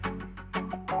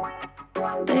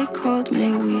They called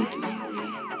me weak.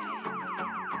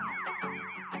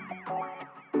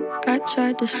 I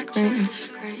tried to scream.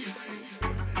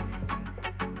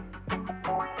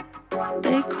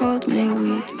 They called me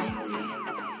weak.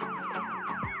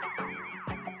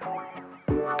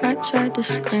 I tried to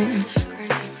scream.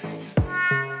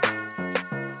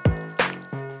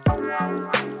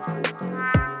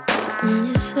 And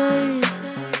you say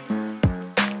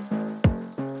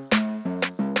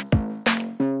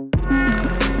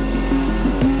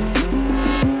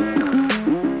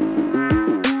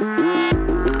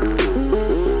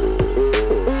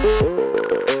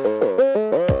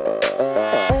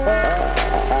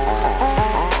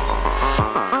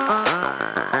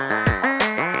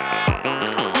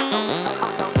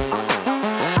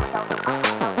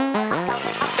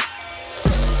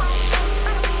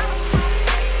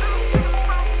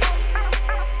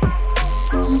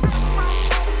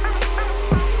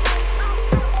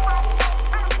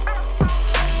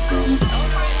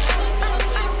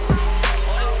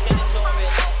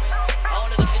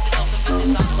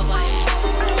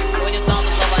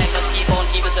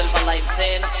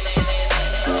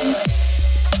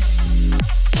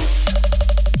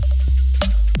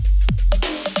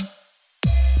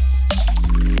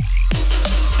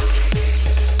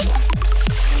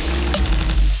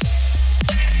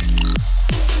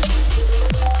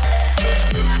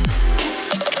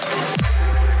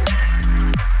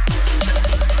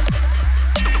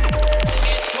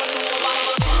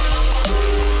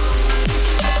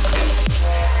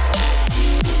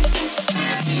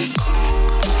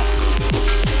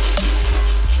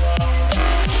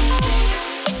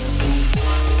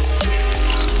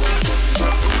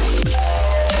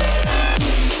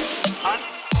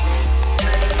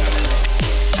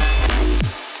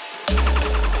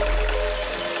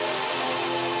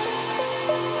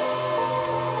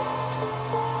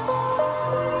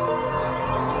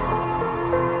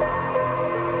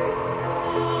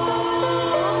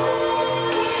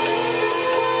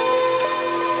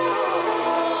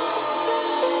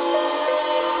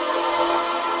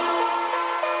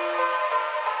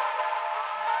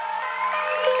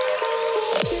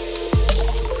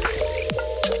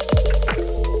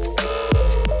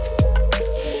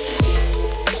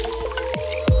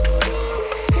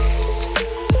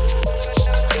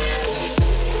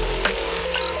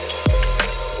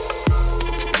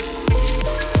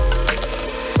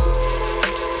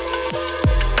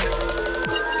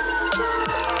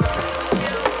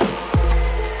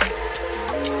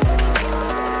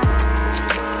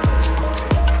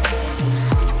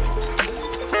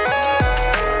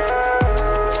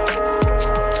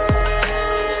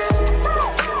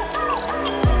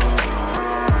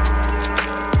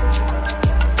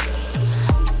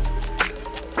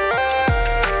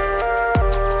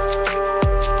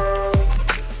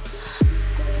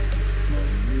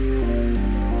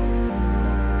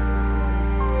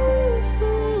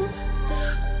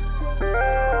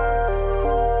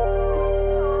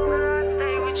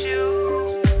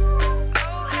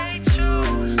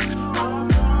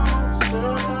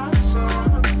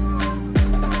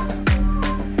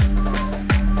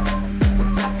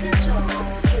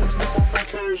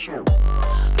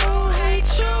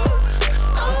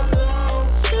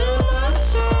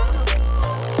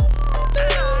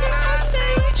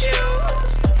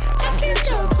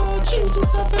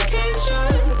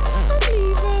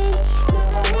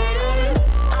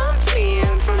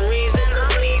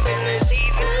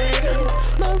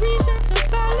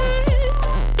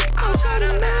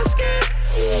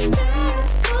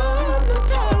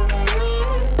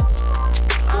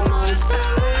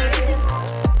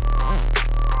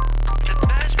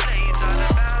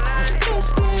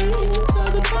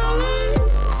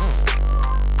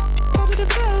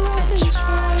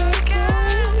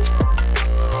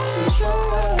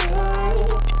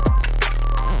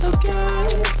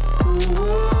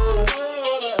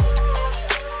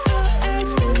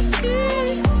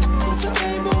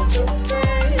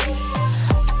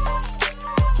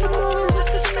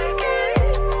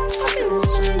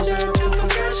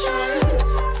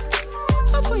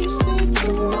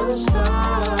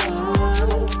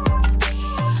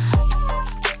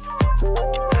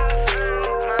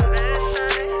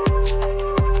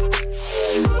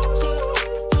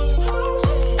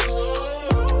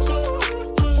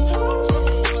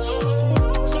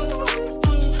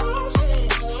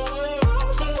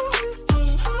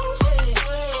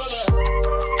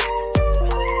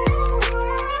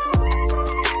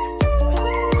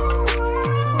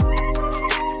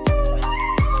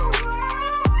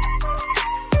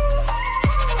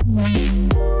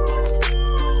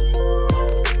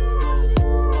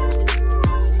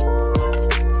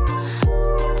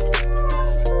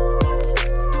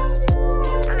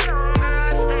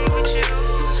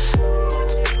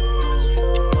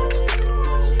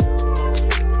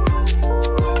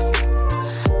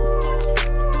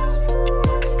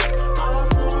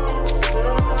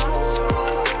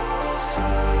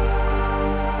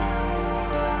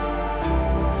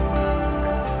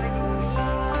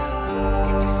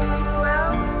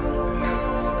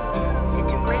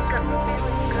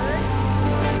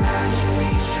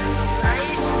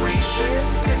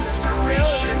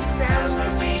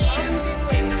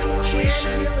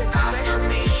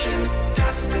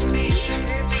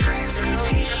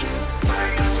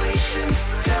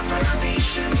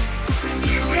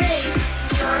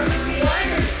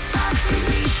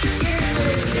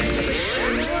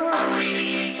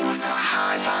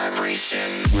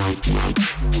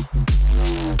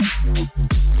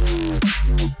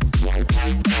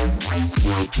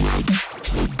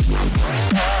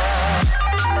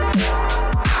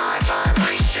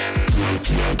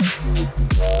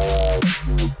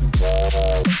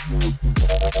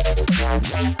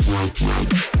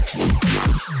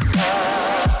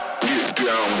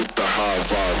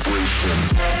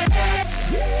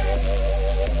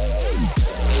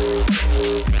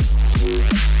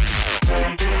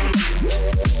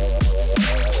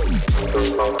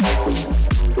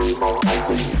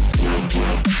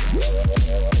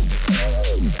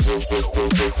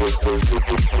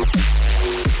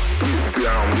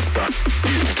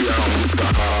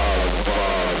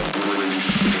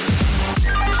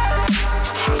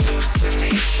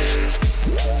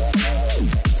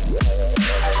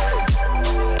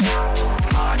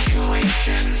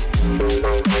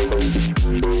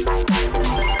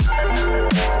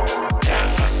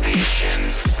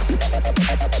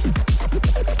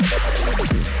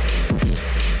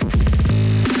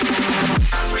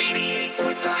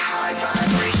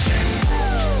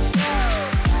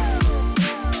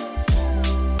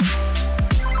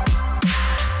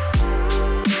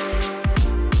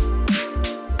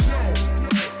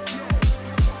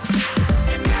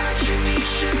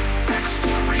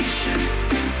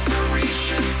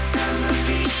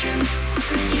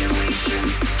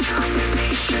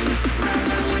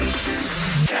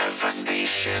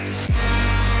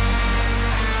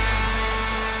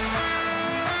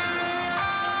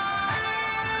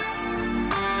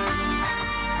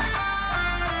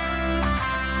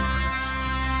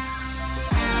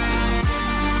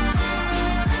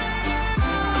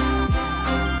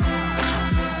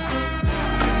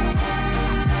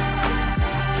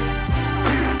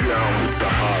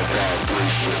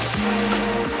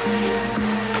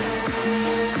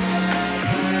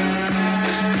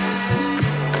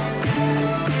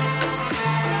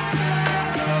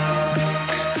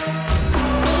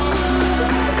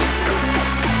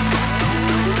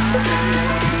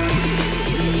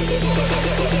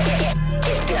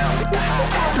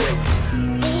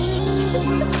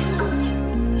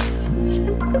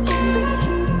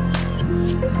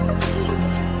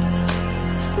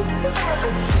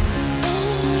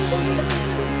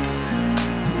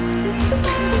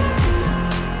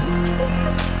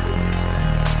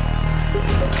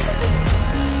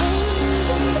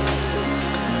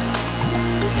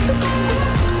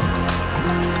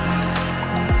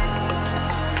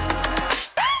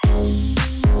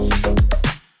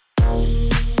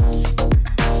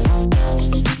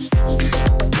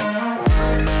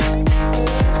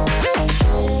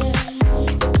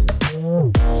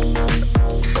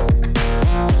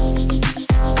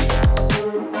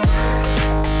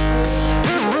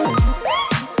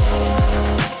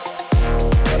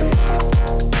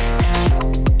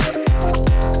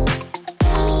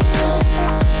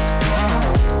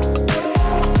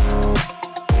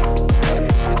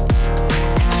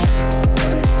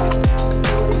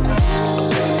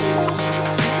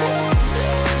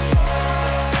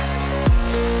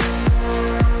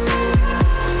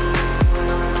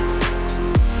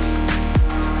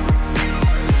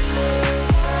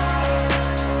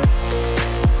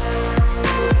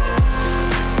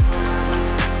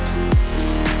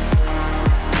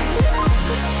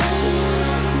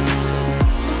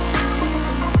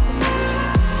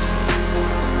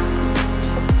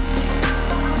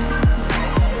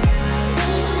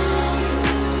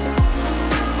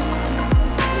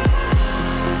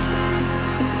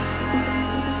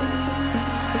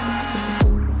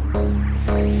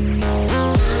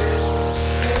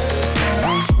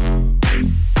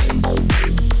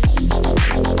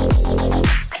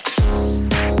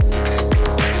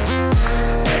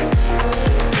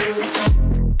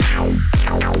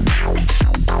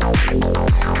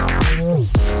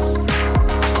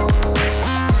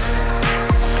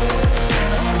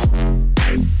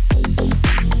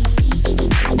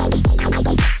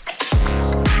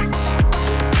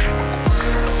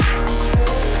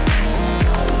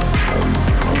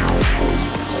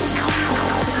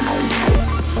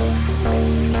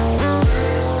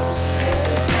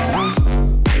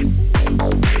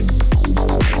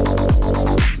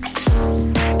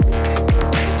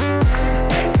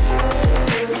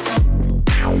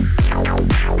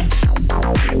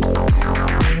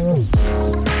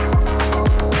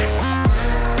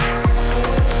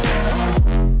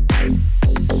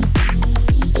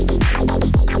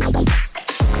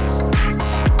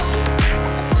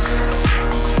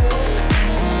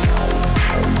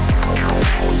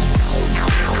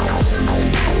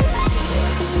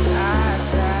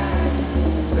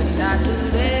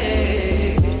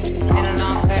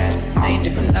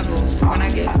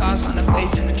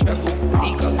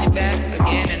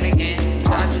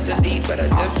delete, but I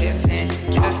just hit send.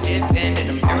 Just did bend and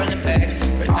I'm barreling back.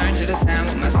 Return to the sound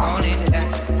with my soul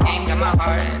intact. Game got my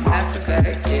heart, and that's the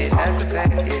fact. Yeah, that's the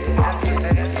fact. Yeah, that's the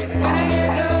fact. Yeah. When I get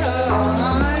going,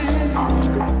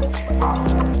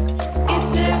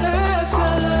 it's never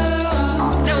for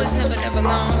long. No, it's never, never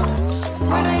long.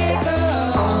 When I get going,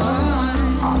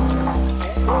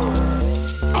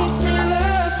 it's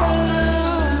never for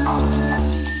long.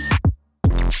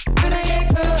 When I get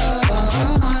going,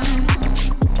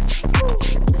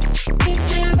 it's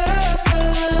never for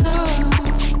long.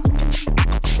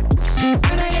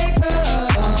 When I get going,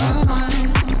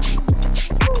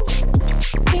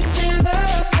 it's never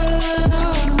for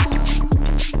long.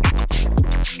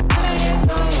 When I get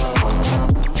going,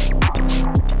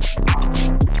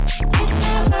 it's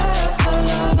never for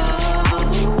long.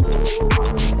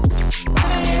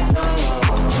 When I get going,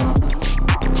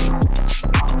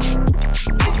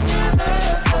 it's never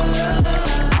for long.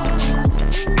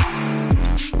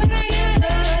 When I get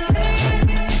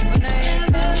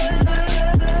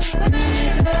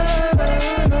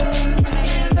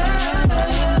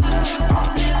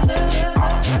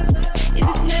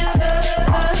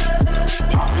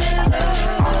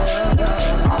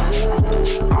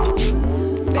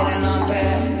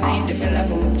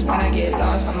when I get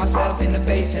lost, find myself in the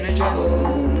face in the trouble.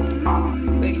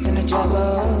 Face in the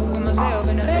trouble. Find myself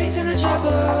in the face in the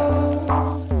trouble.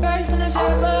 Face in the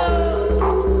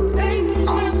trouble. Face in the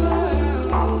trouble.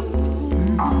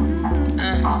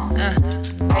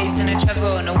 Face in the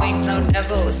trouble, no wings, no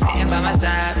devil. Sitting by my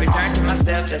side, return to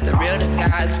myself. That's the real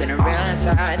disguise, been a real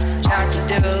inside. Job to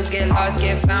do, get lost,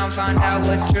 get found, find out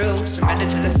what's true. Surrender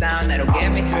to the sound that'll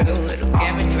get me through. It'll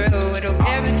get me through, it'll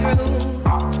get me through.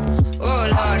 Oh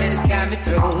Lord, it has got me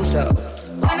through. So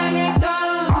when I get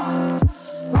gone,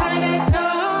 when I get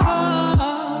gone,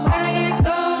 when I get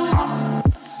gone,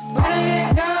 when I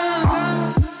get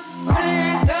gone, when I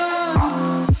get gone,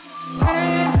 when I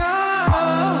get gone,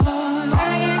 when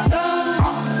I get gone,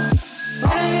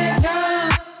 when I get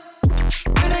gone,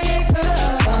 when I get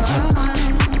gone,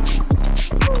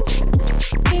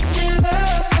 it's never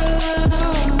for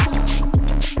long.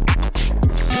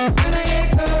 When I get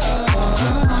gone.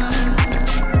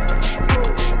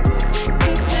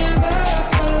 It's never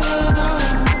for long.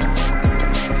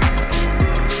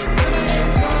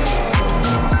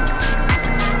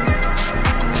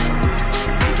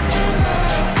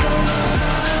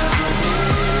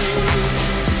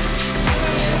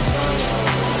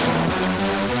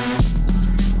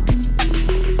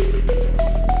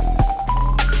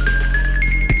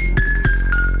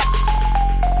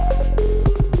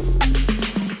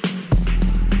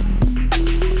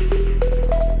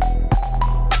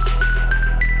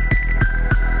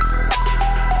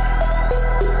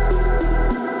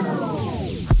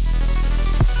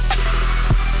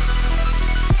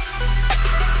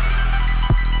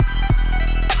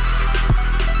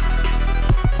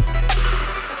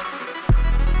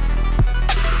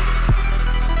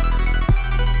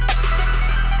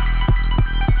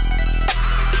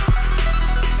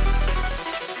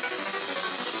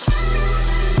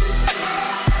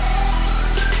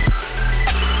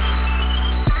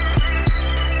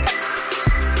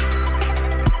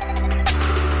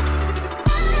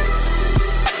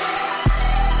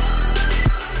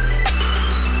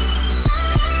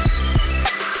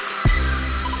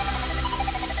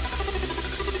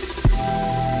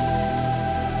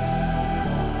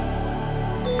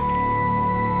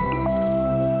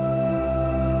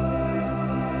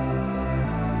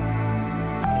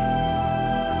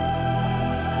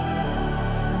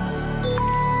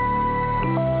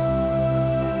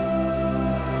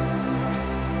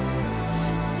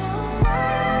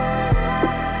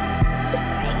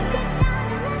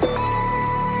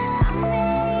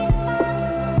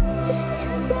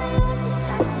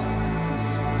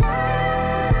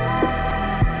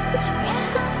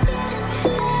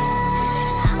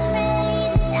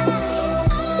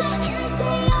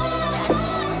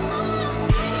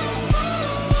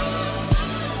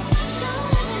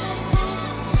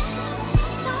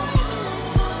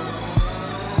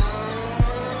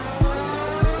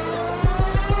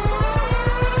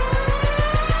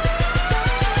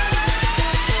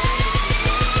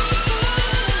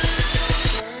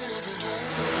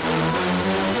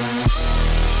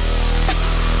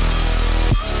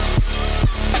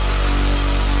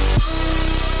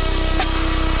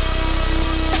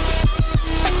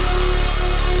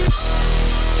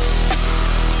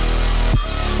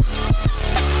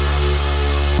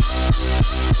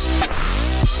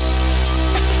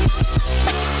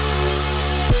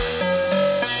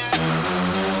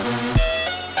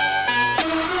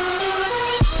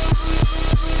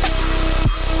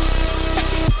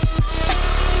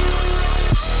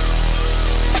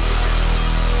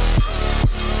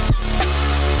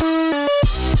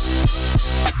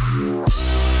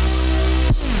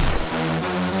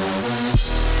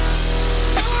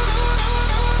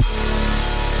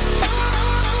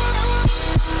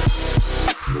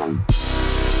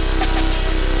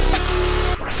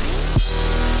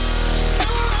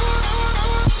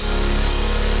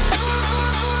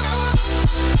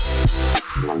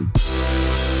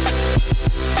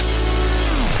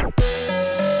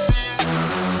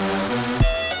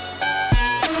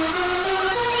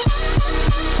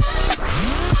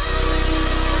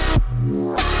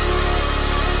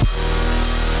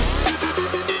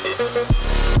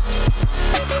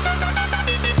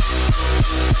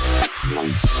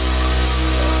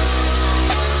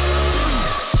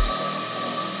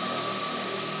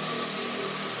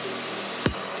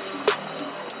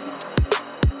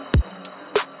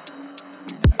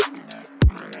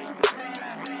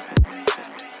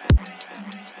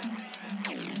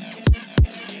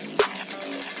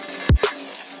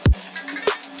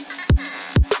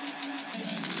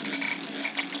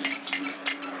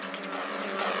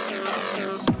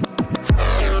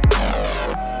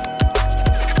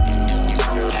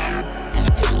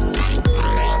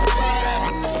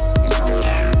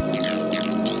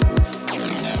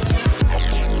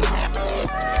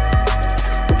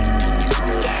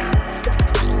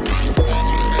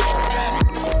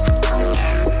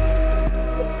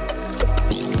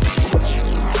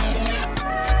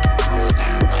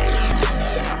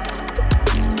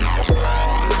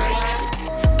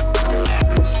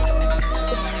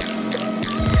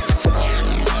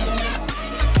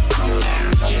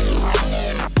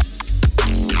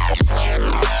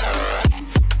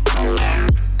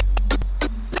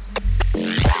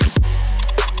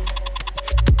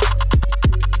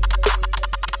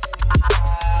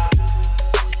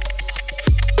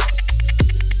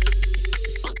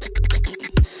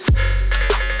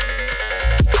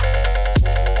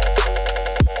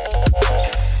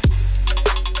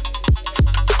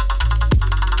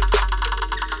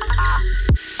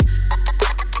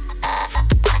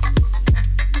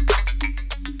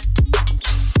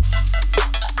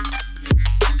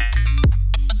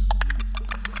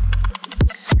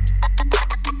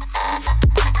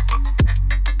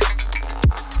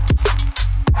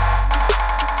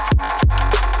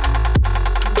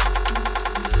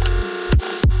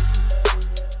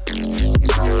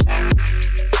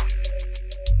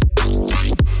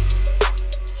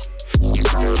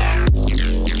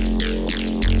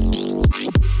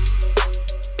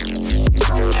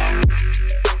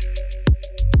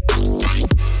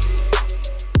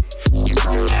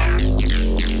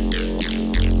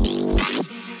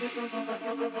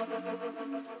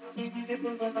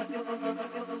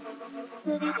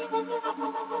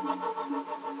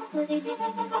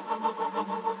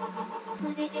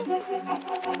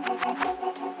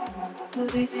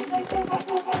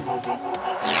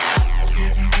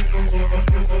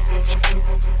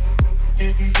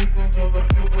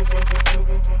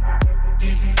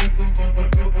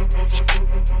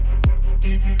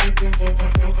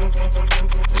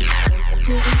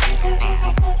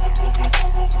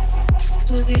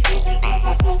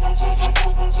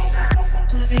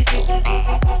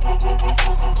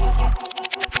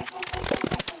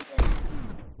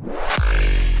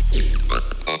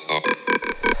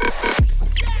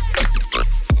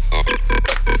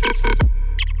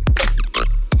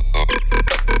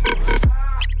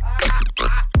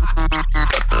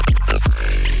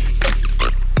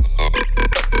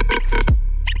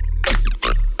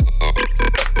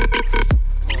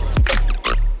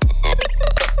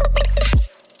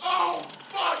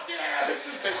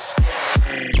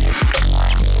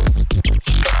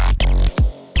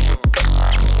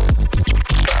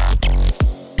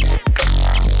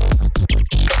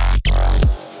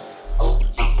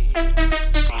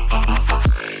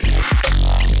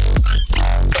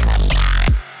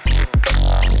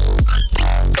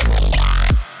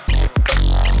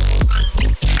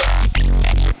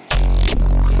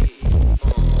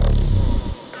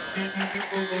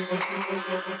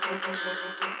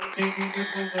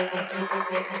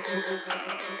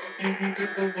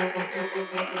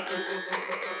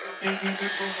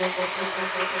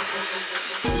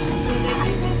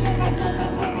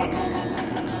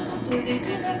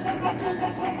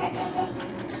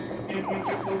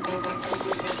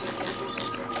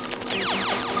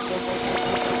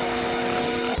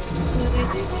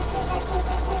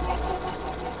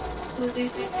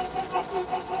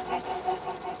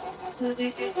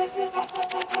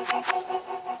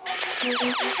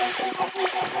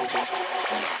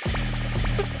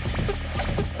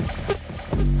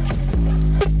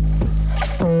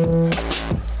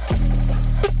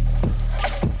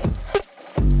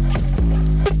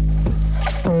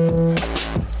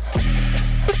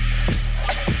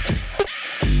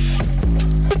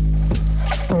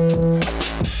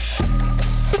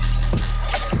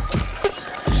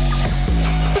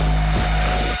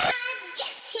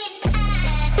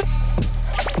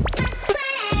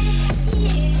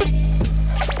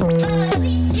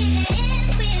 Oh,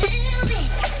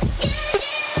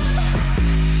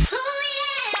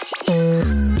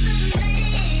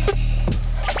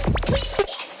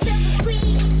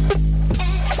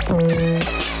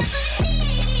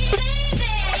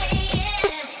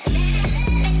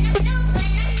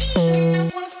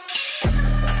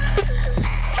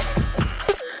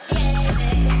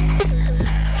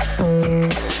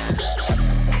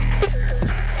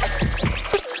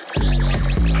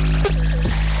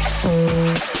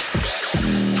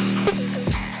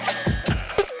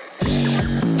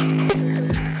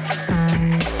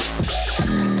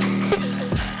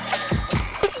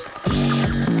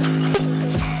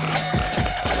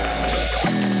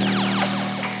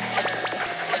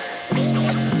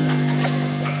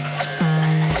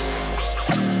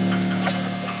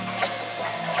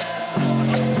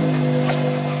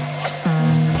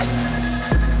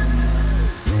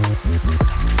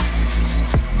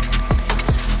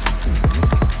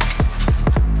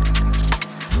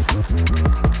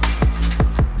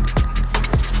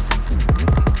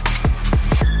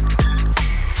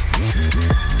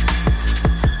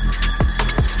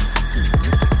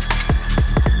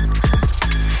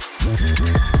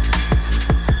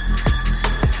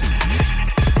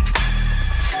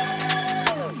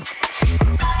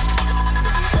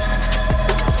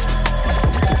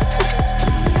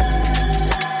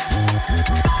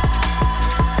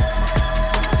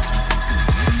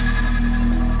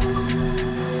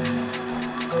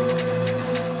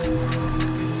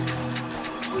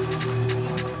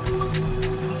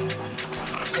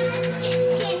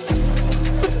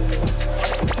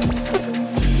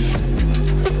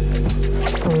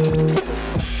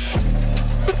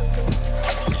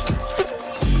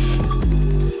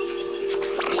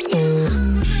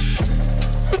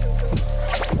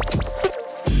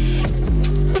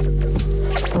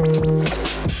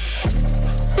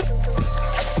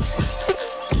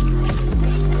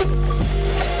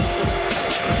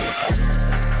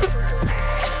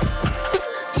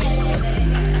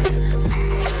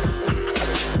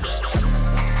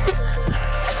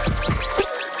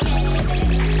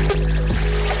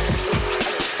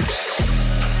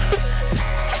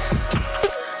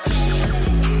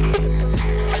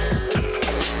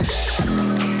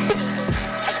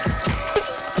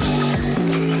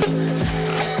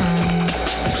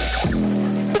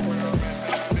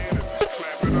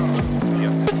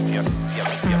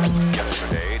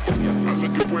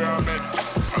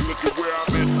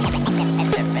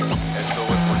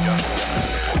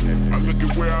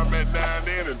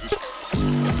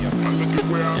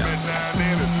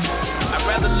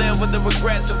 live with the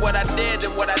regrets of what I did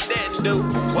and what I didn't do.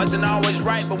 Wasn't always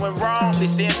right, but when wrong, at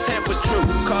least the intent was true.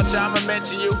 Culture, I'ma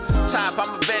mention you. Top,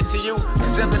 I'ma vent to you.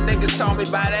 Cause them the niggas told me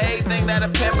about everything that a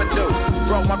pimp would do.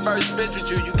 Wrote my first bitch with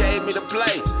you, you gave me the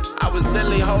play. I was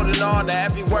literally holding on to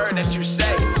every word that you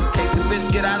say. In case the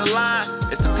bitch get out of line,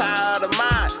 it's the power of the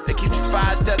mind that keeps you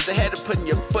 5 steps ahead of putting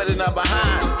your foot in her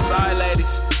behind. Sorry,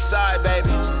 ladies. Sorry, baby.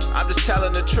 I'm just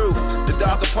telling the truth. The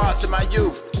darker parts of my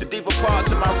youth, the deeper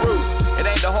parts of my root. It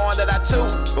ain't the horn that I toot,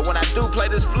 but when I do play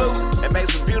this flute, it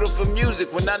makes some beautiful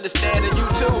music when understanding you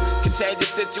too can change the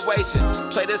situation.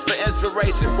 Play this for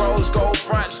inspiration. Rose gold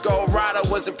fronts, gold rider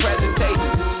was a presentation.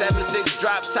 7-6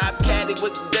 drop top candy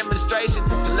was the demonstration.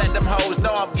 To let them hoes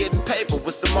know I'm getting paper.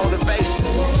 What's the motivation?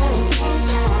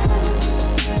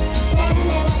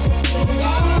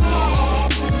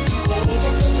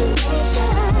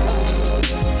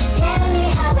 Tell me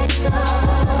how it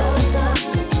goes.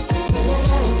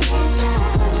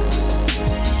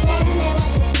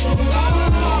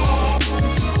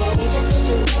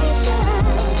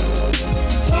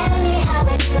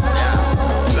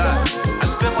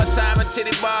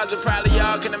 Titty bars, and probably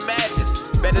y'all can imagine.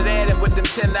 Better there than with them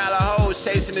 $10 hoes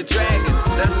chasing the dragon.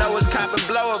 Let them know it's cop and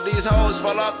blow if these hoes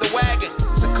fall off the wagon.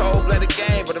 It's a cold-blooded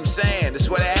game, but I'm saying this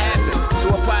what it happened to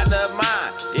a partner of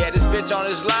mine. Yeah, this bitch on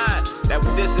his line that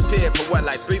would disappear for what,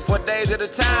 like 3-4 days at a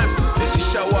time. Then she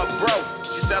show up broke.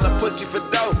 She sellin' pussy for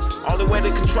dope. Only way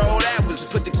to control that was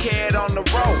to put the kid on the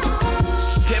rope.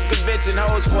 Pimp convention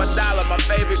hoes for $1, my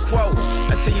favorite quote.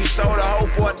 Until you sold a hoe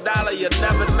for $1, you'll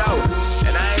never know.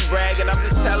 And I ain't bragging, I'm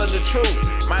just telling the truth.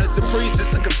 Minus the priest,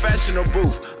 it's a confessional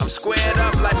booth. I'm squared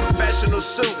up like professional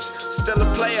suits. Still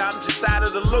a player, I'm just out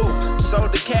of the loop.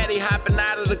 Sold the caddy, hopping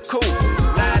out of the coupe.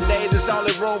 Nowadays, it's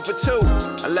only room for 2,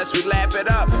 unless we lap it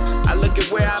up. I look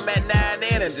at where I'm at now and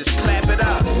then and just clap it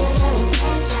up.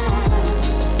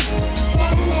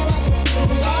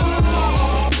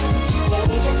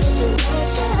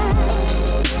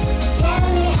 Tell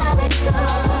me how it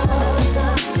goes.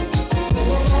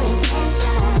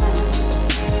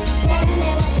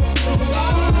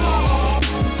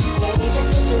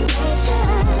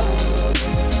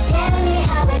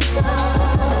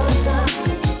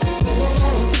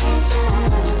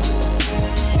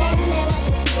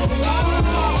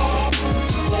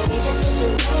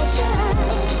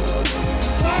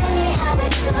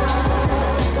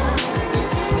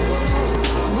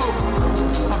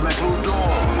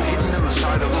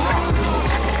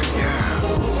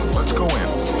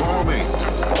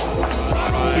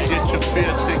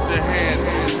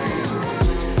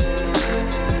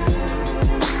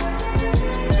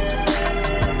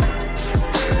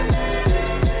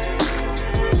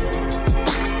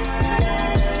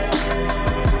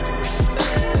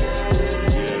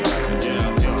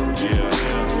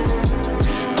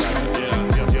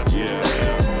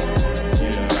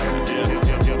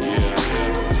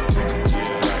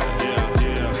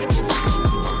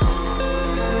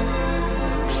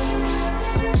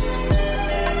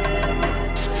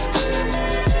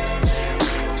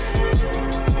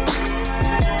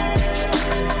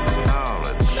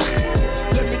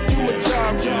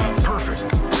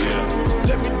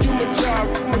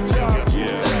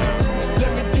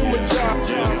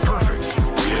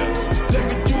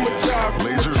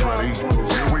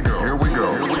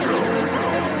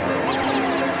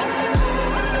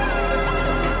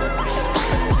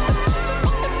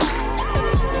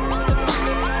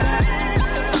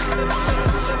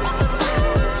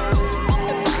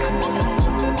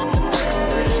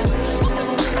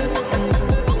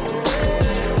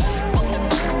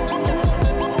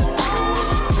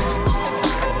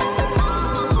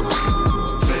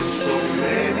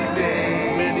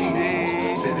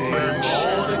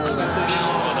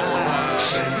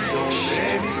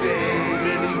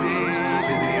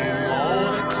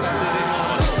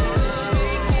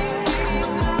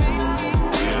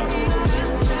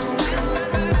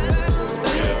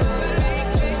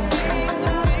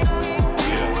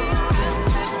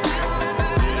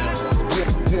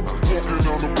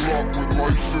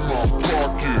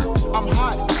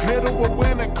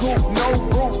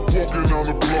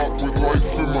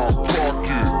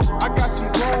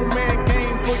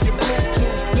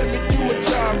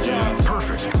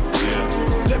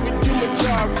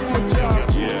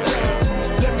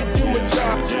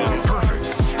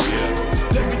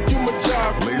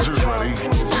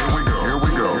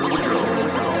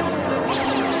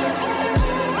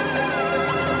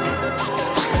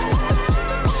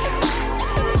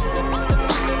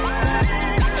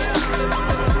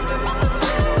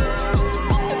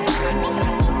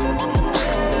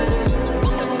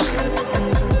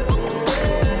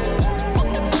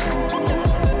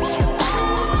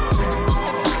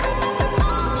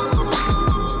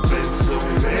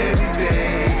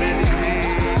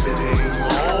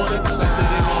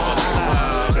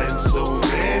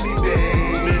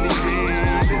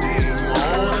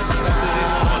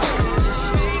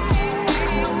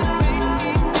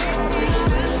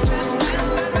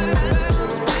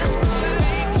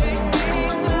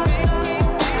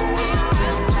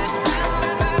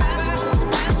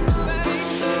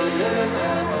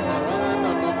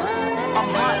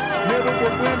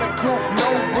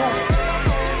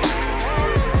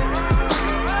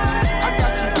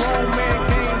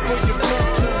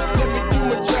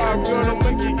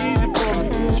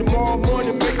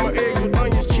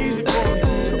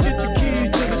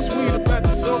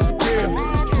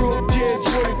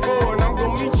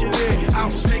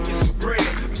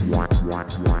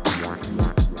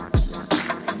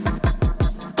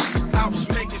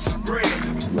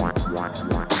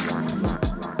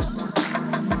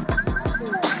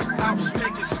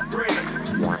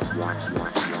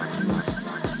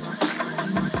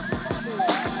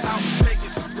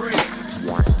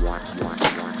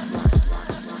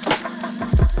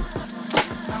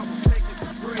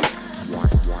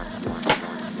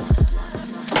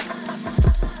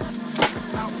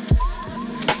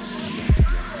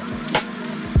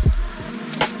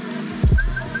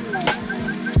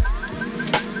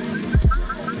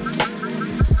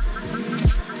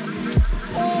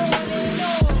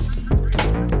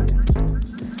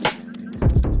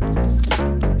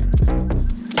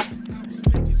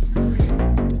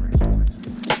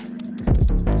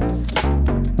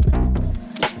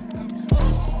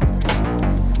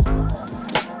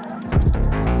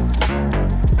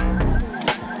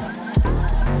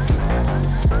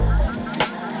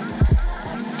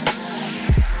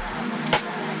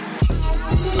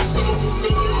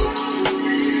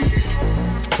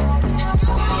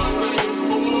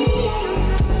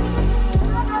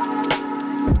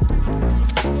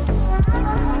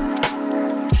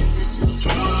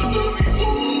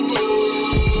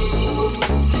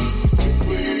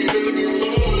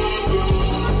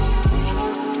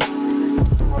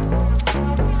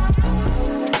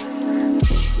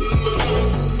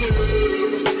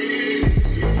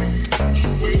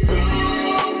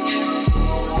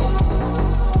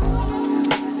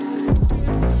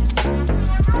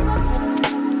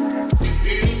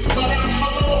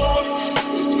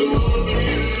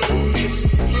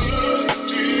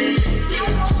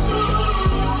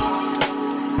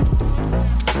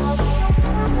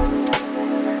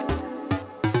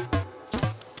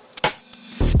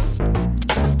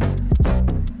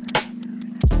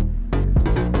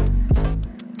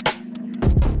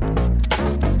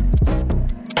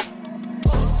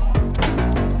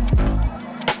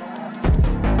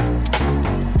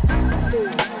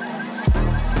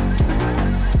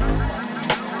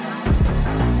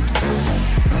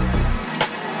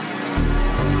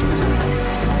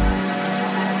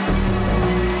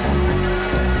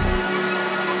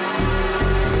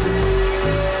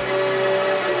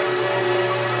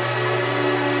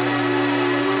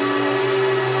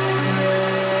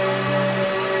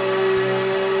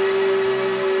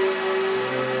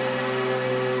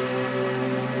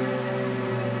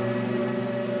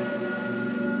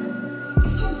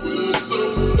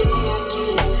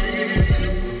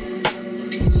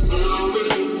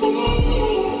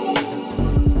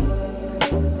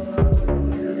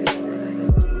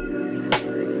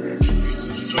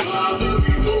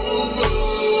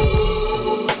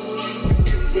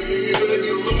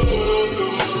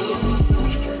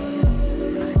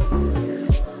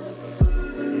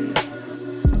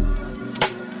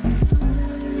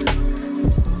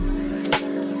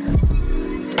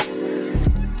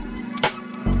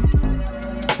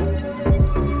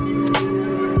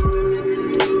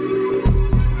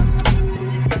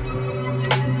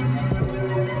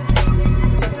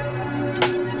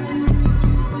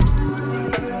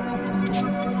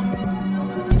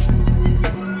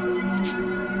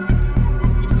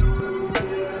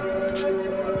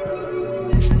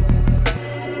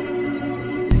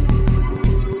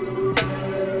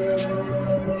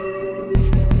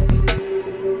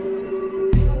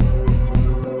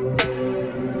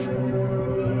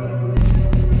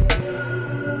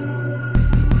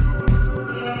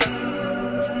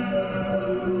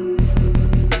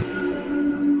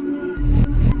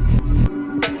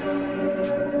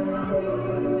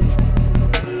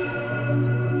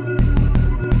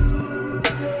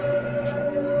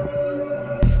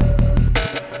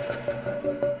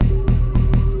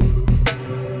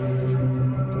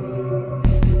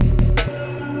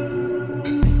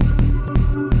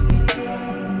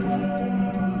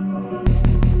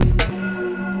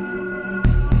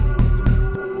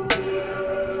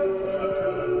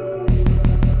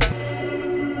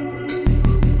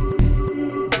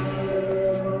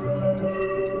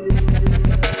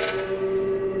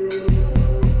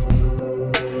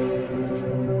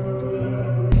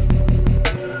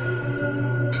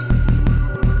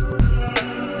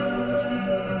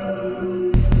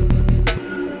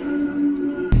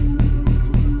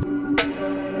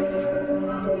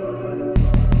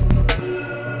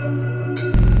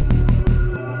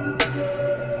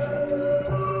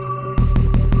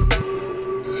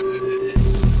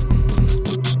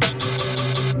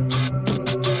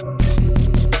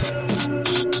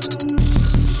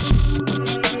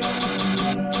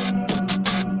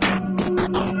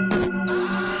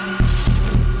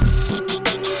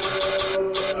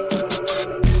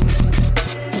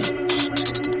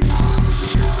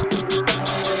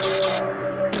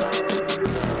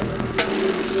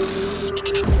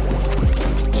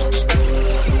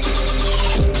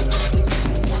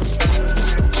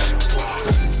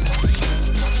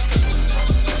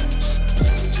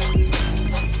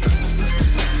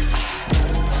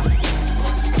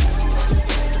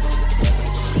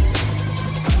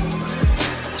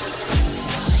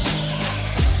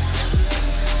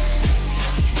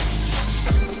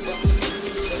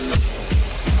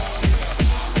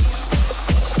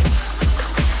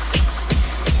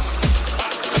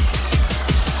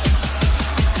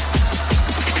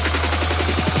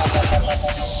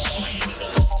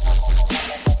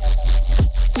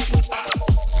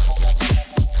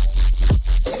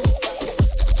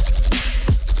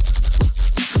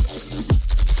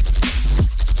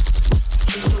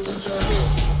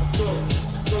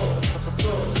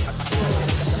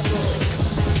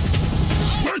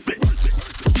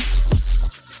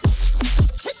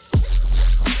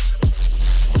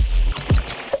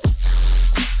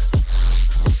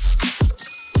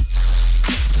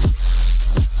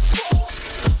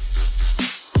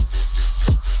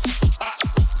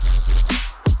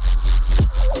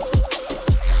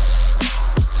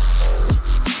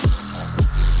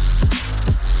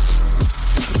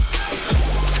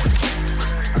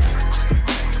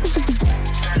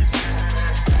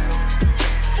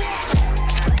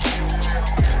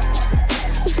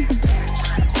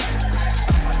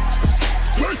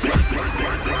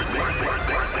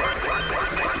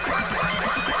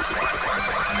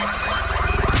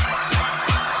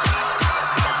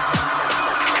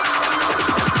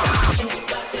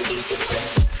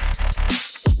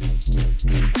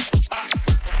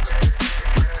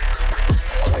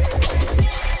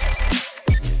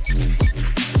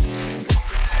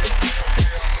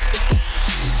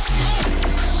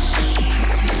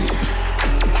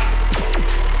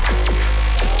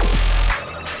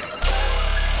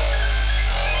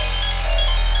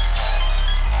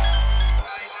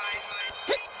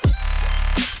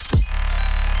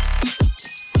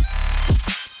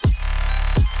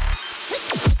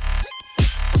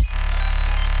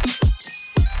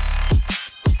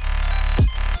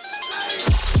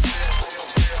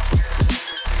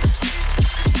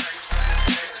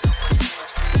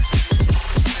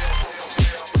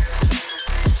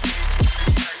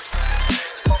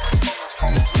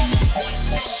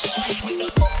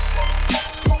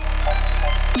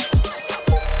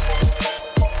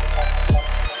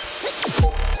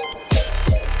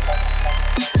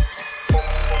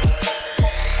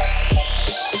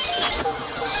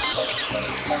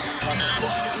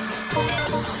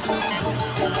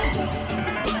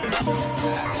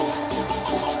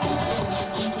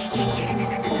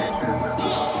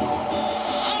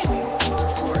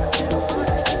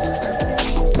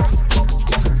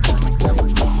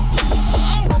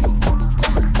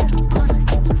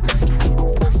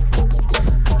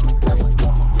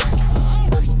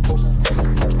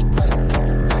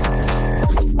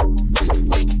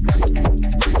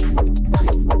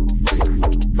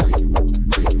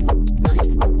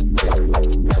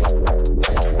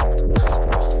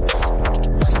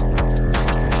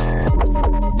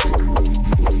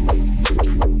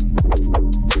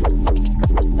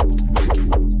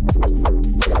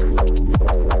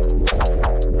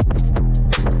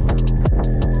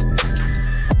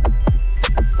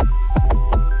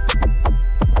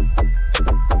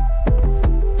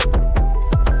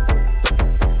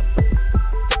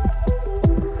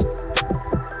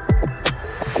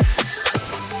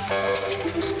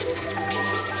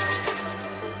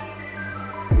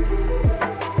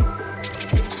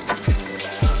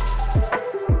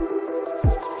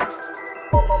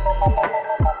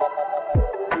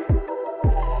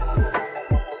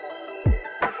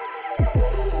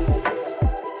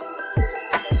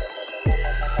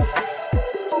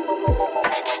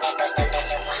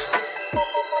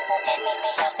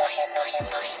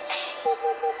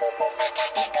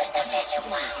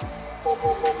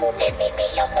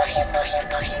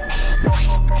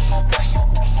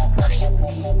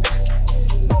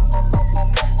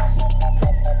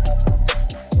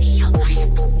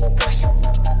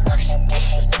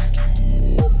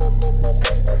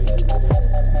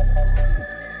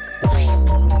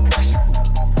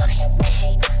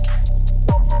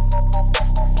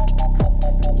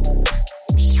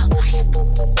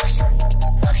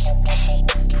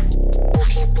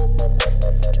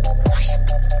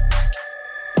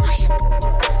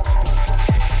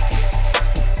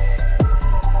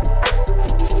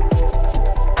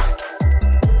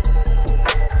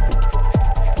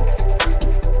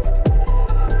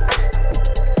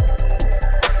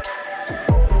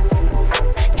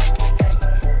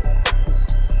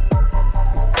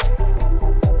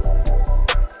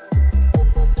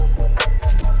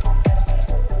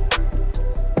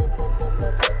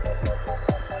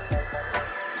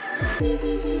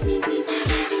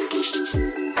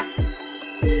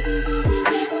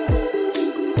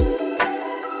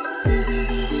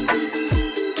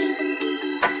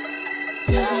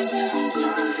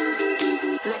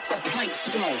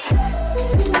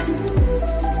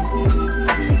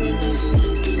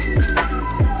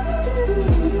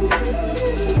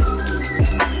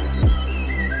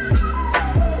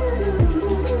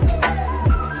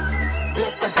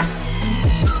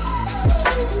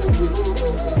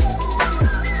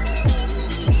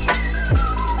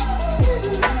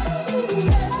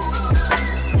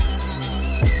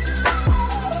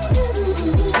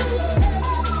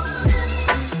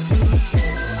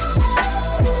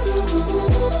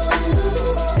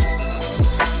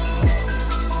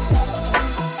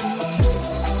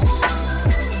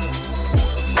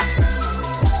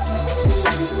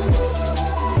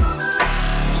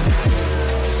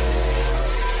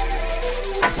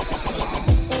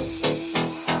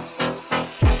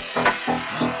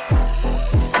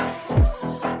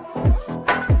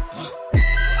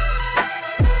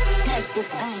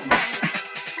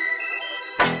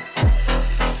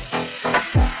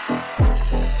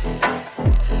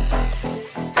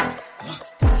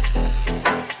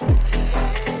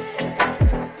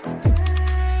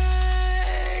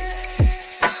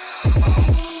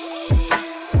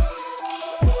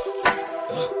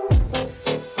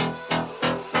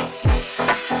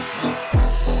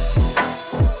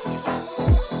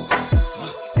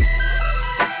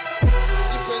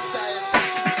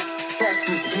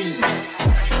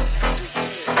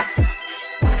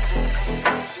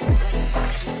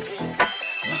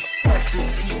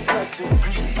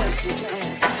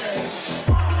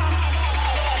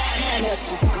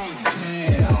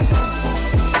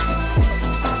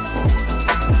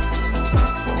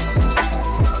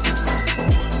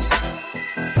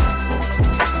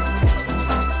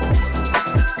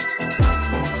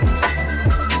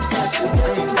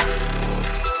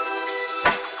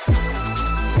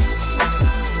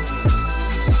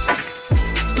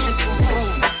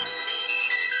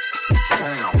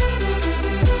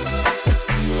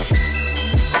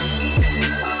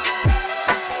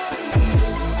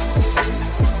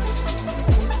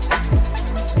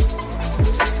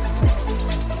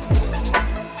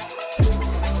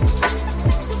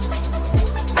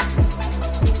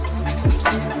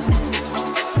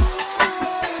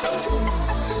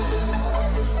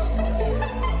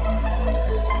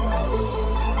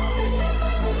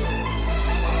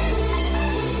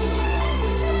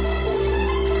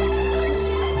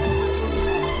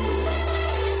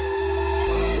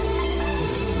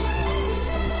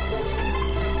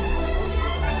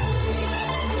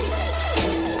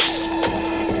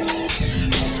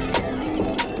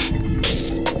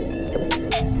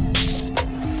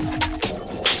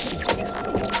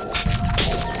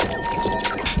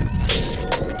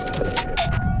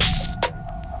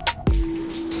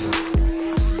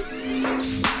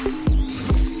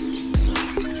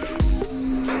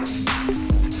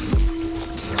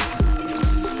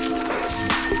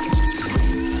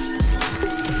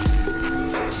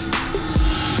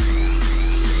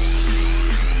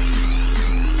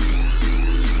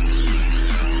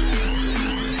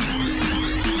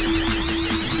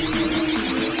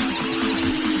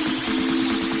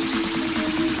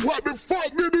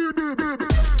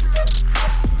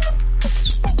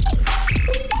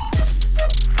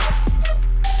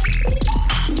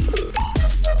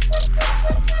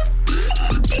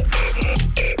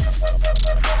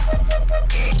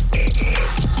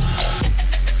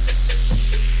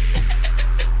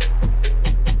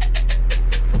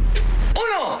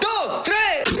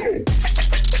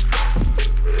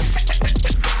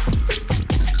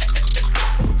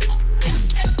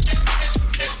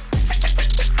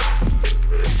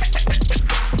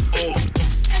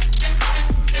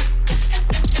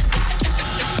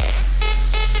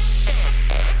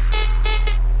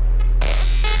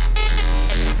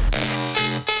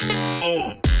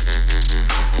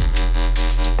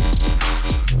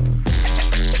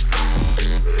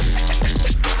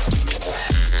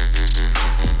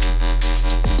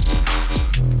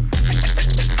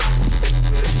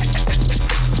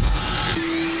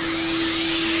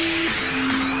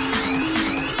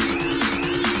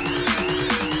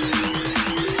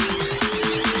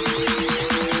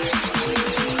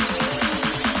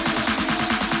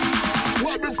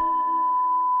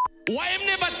 Why him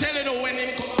never telling you when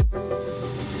him come?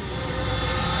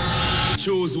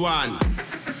 Choose one.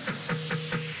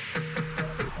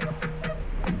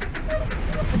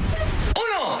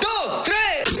 Uno, dos,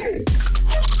 tres.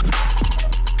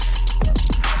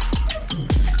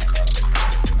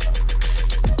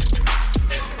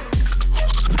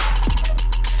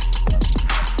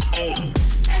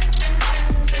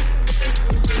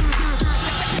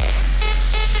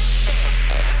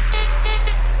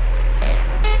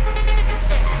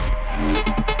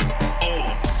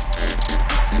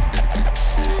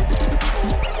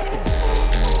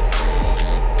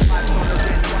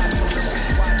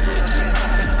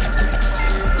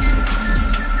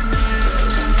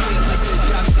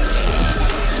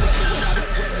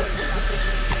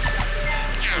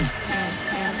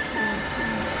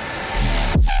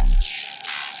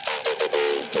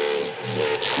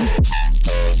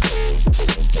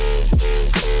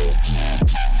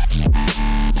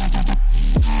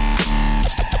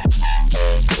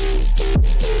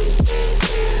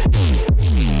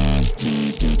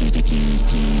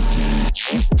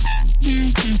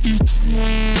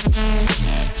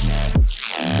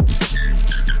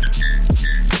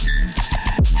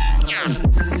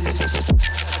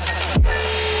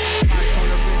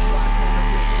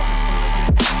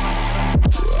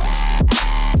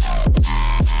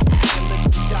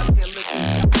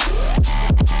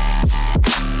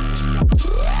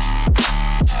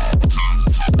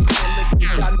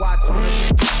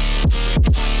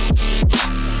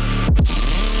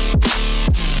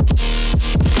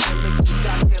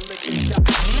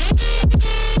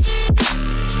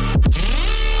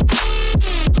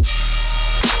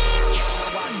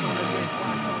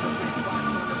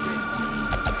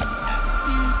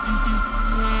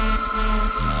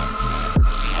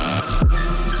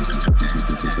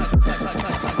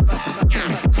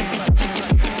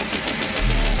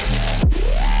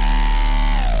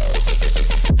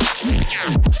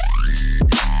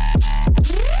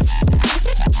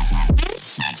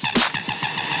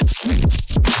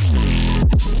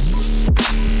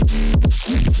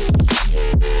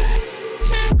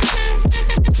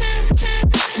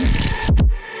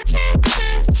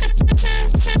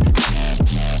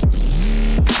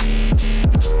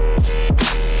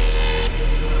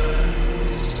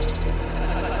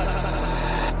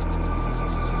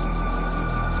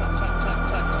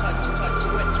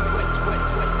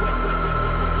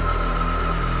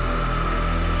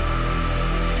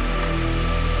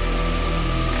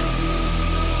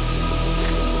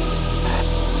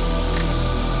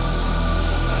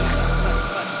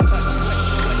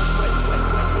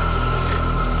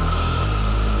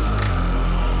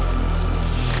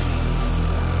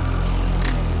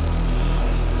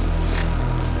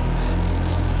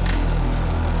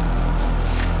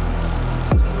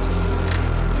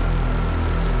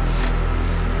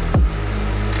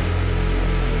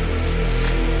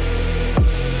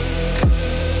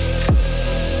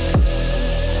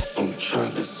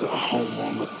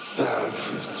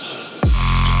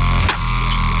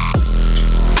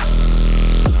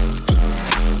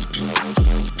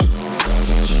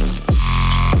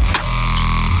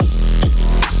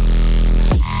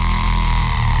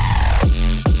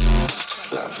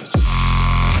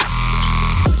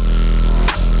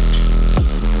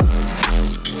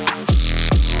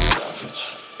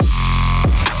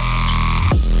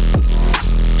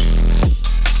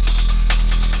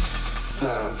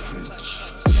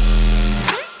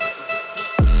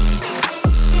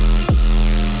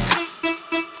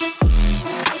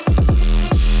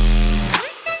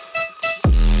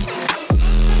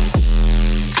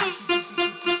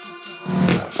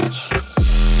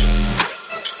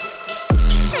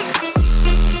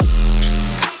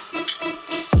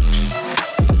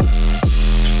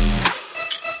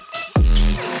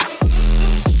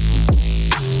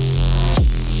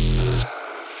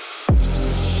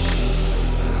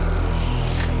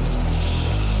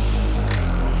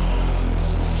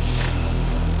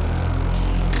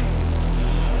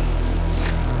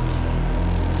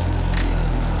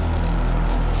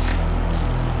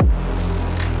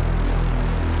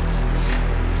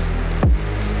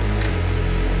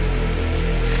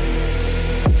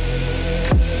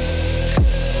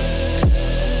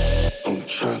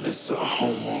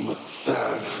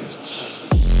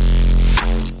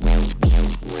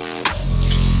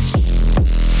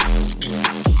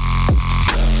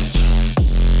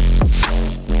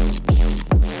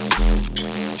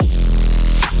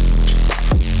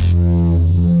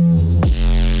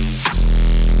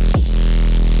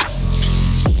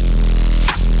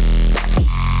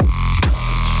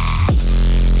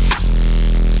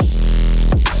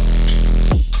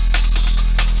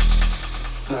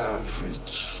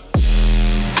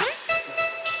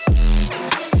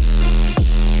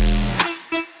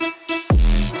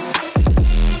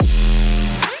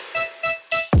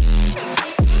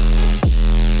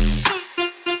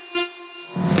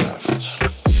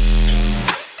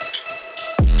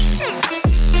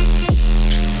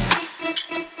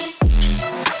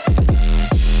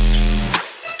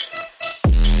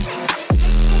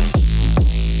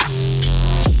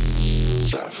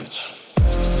 Savage.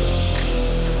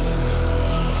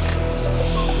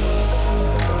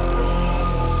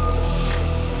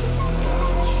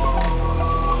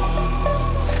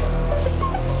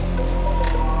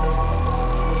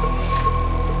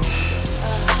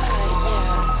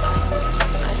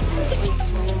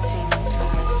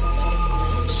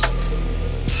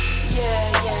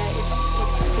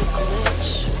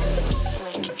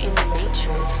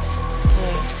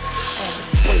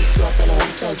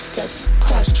 Dubstep,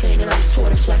 cross-training, I'm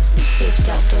sort of flexing. Slipped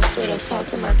out those little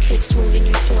thoughts in my kicks, moving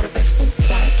you sort of vexing.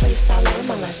 Quiet place, I learn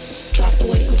my lessons. Drop the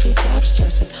weight and keep top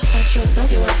stressing. Watch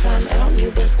yourself, you want time out. New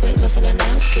best quit, listening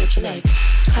now, stretching egg.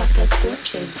 Hot best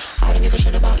scorching. I don't give a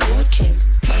shit about your chins.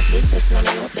 My business, none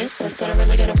of your business. I don't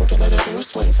really get a book to let the door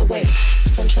swings away.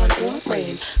 Sunshine or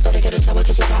rain. Better get a towel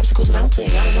cause your popsicle's melting.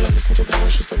 I don't wanna listen to the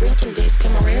voice, the real thing, bitch.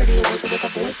 Come rarity, the words are with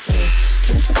a voice to me.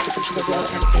 Can you tell the difference between the real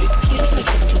and fake? You don't wanna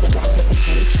step into the darkness and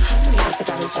hate. How many hours of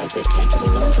Valentine's it take? Can we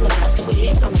learn from the past and we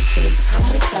hate our mistakes? How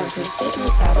many times we sit in the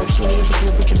silence? We need to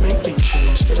prove we can make big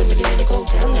change. Still in the beginning to go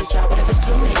down this job, whatever's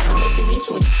coming, how much we need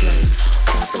to explain.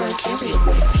 Walk around carrying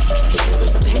weight. You feel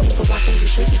there's a pain, so why can you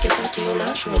shake it? Get back to your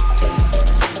natural state.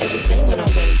 Every day when I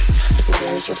wake, listen,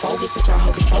 where is your focus? It's not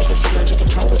hocus pocus. You learn to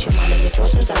control with your mind and your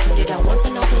throat. Turns out when you're down once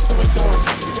and notice the way flowing.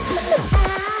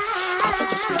 I feel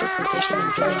the sweetest sensation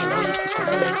in feeling and all uses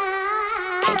crumbling.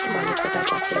 Pinky my lips up, I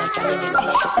just feel like yelling and all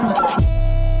like it's crumbling.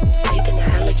 Faith in the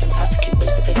elegant plastic and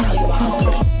ways that they tell you are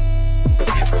humbling.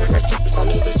 Prepare for an earthquake, it's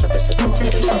under the surface, it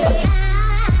considers humbling.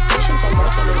 Patience on more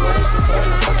time and waters and soil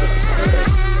and the focus is stumbling.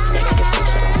 Negative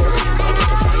thoughts that are holding you bound to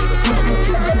value is crumbling.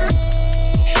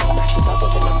 It matches up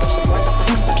with the numbers of words I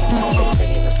have such a bad thing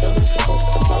saying the stillness is close to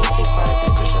the flow, takes part of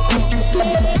the Christian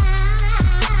faith.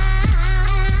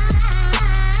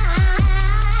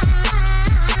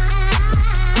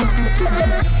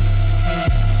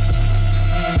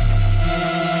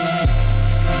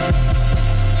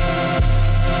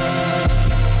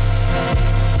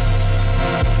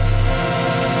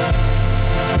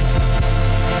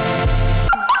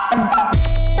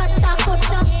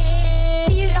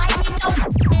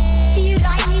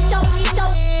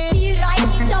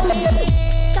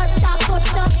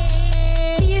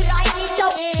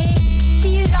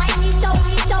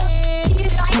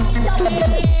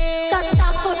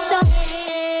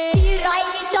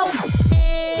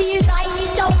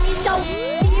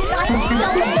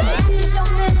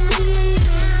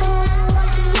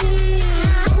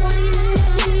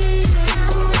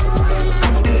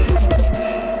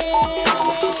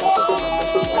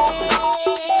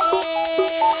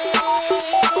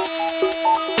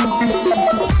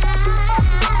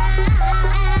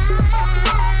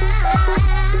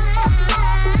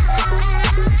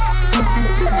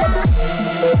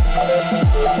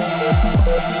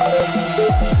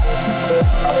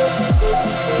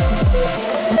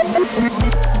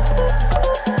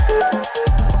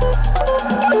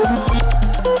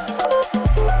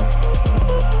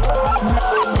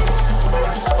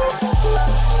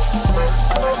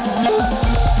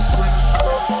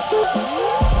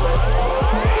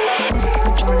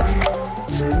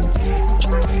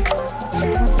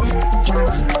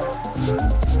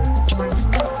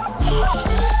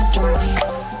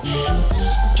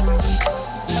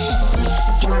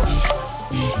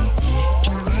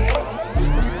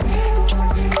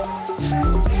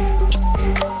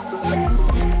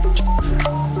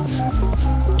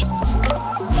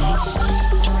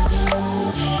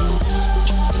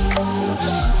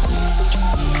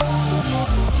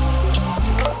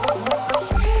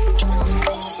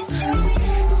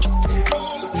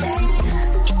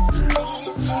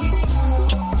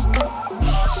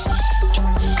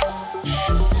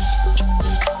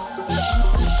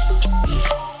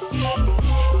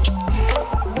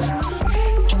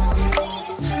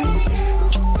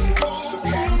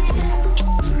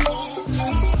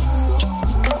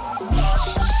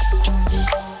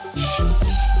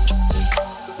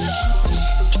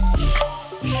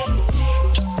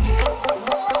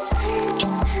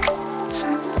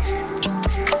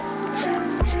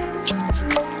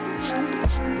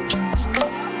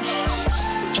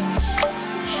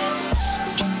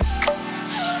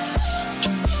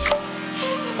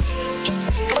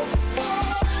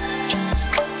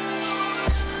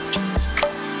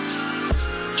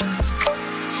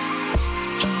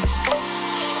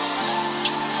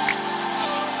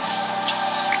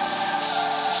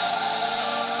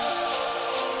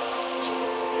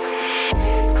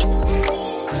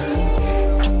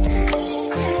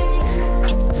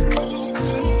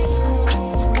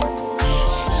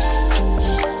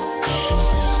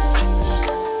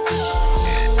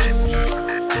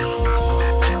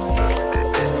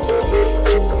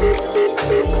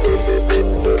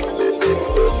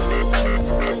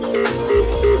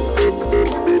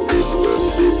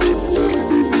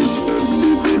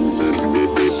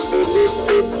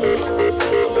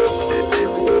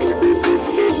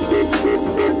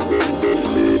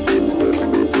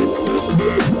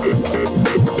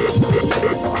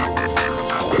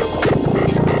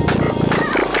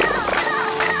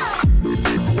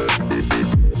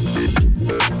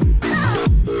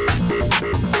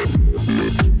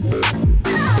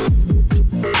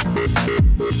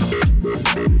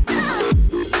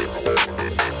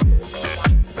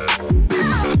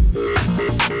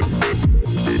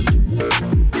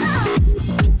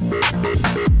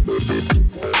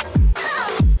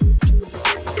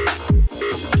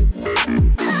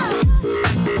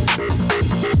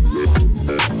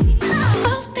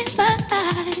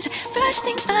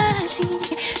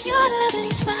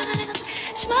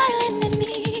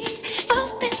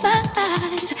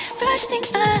 First thing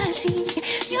I see,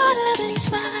 your lovely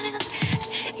smile.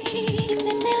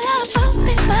 Evening lamps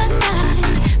open my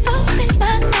eyes, open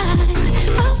my eyes,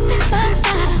 open my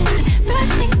eyes.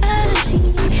 First thing I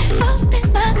see, open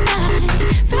my eyes.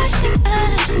 First thing I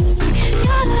see,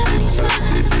 your lovely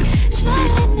smile,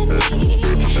 smiling at me.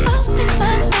 Open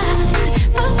my eyes,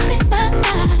 open my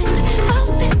eyes,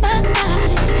 open my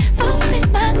eyes, open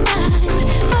my eyes,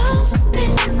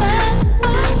 open my,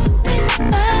 open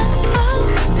my,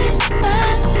 open my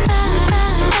eyes.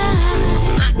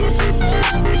 I guess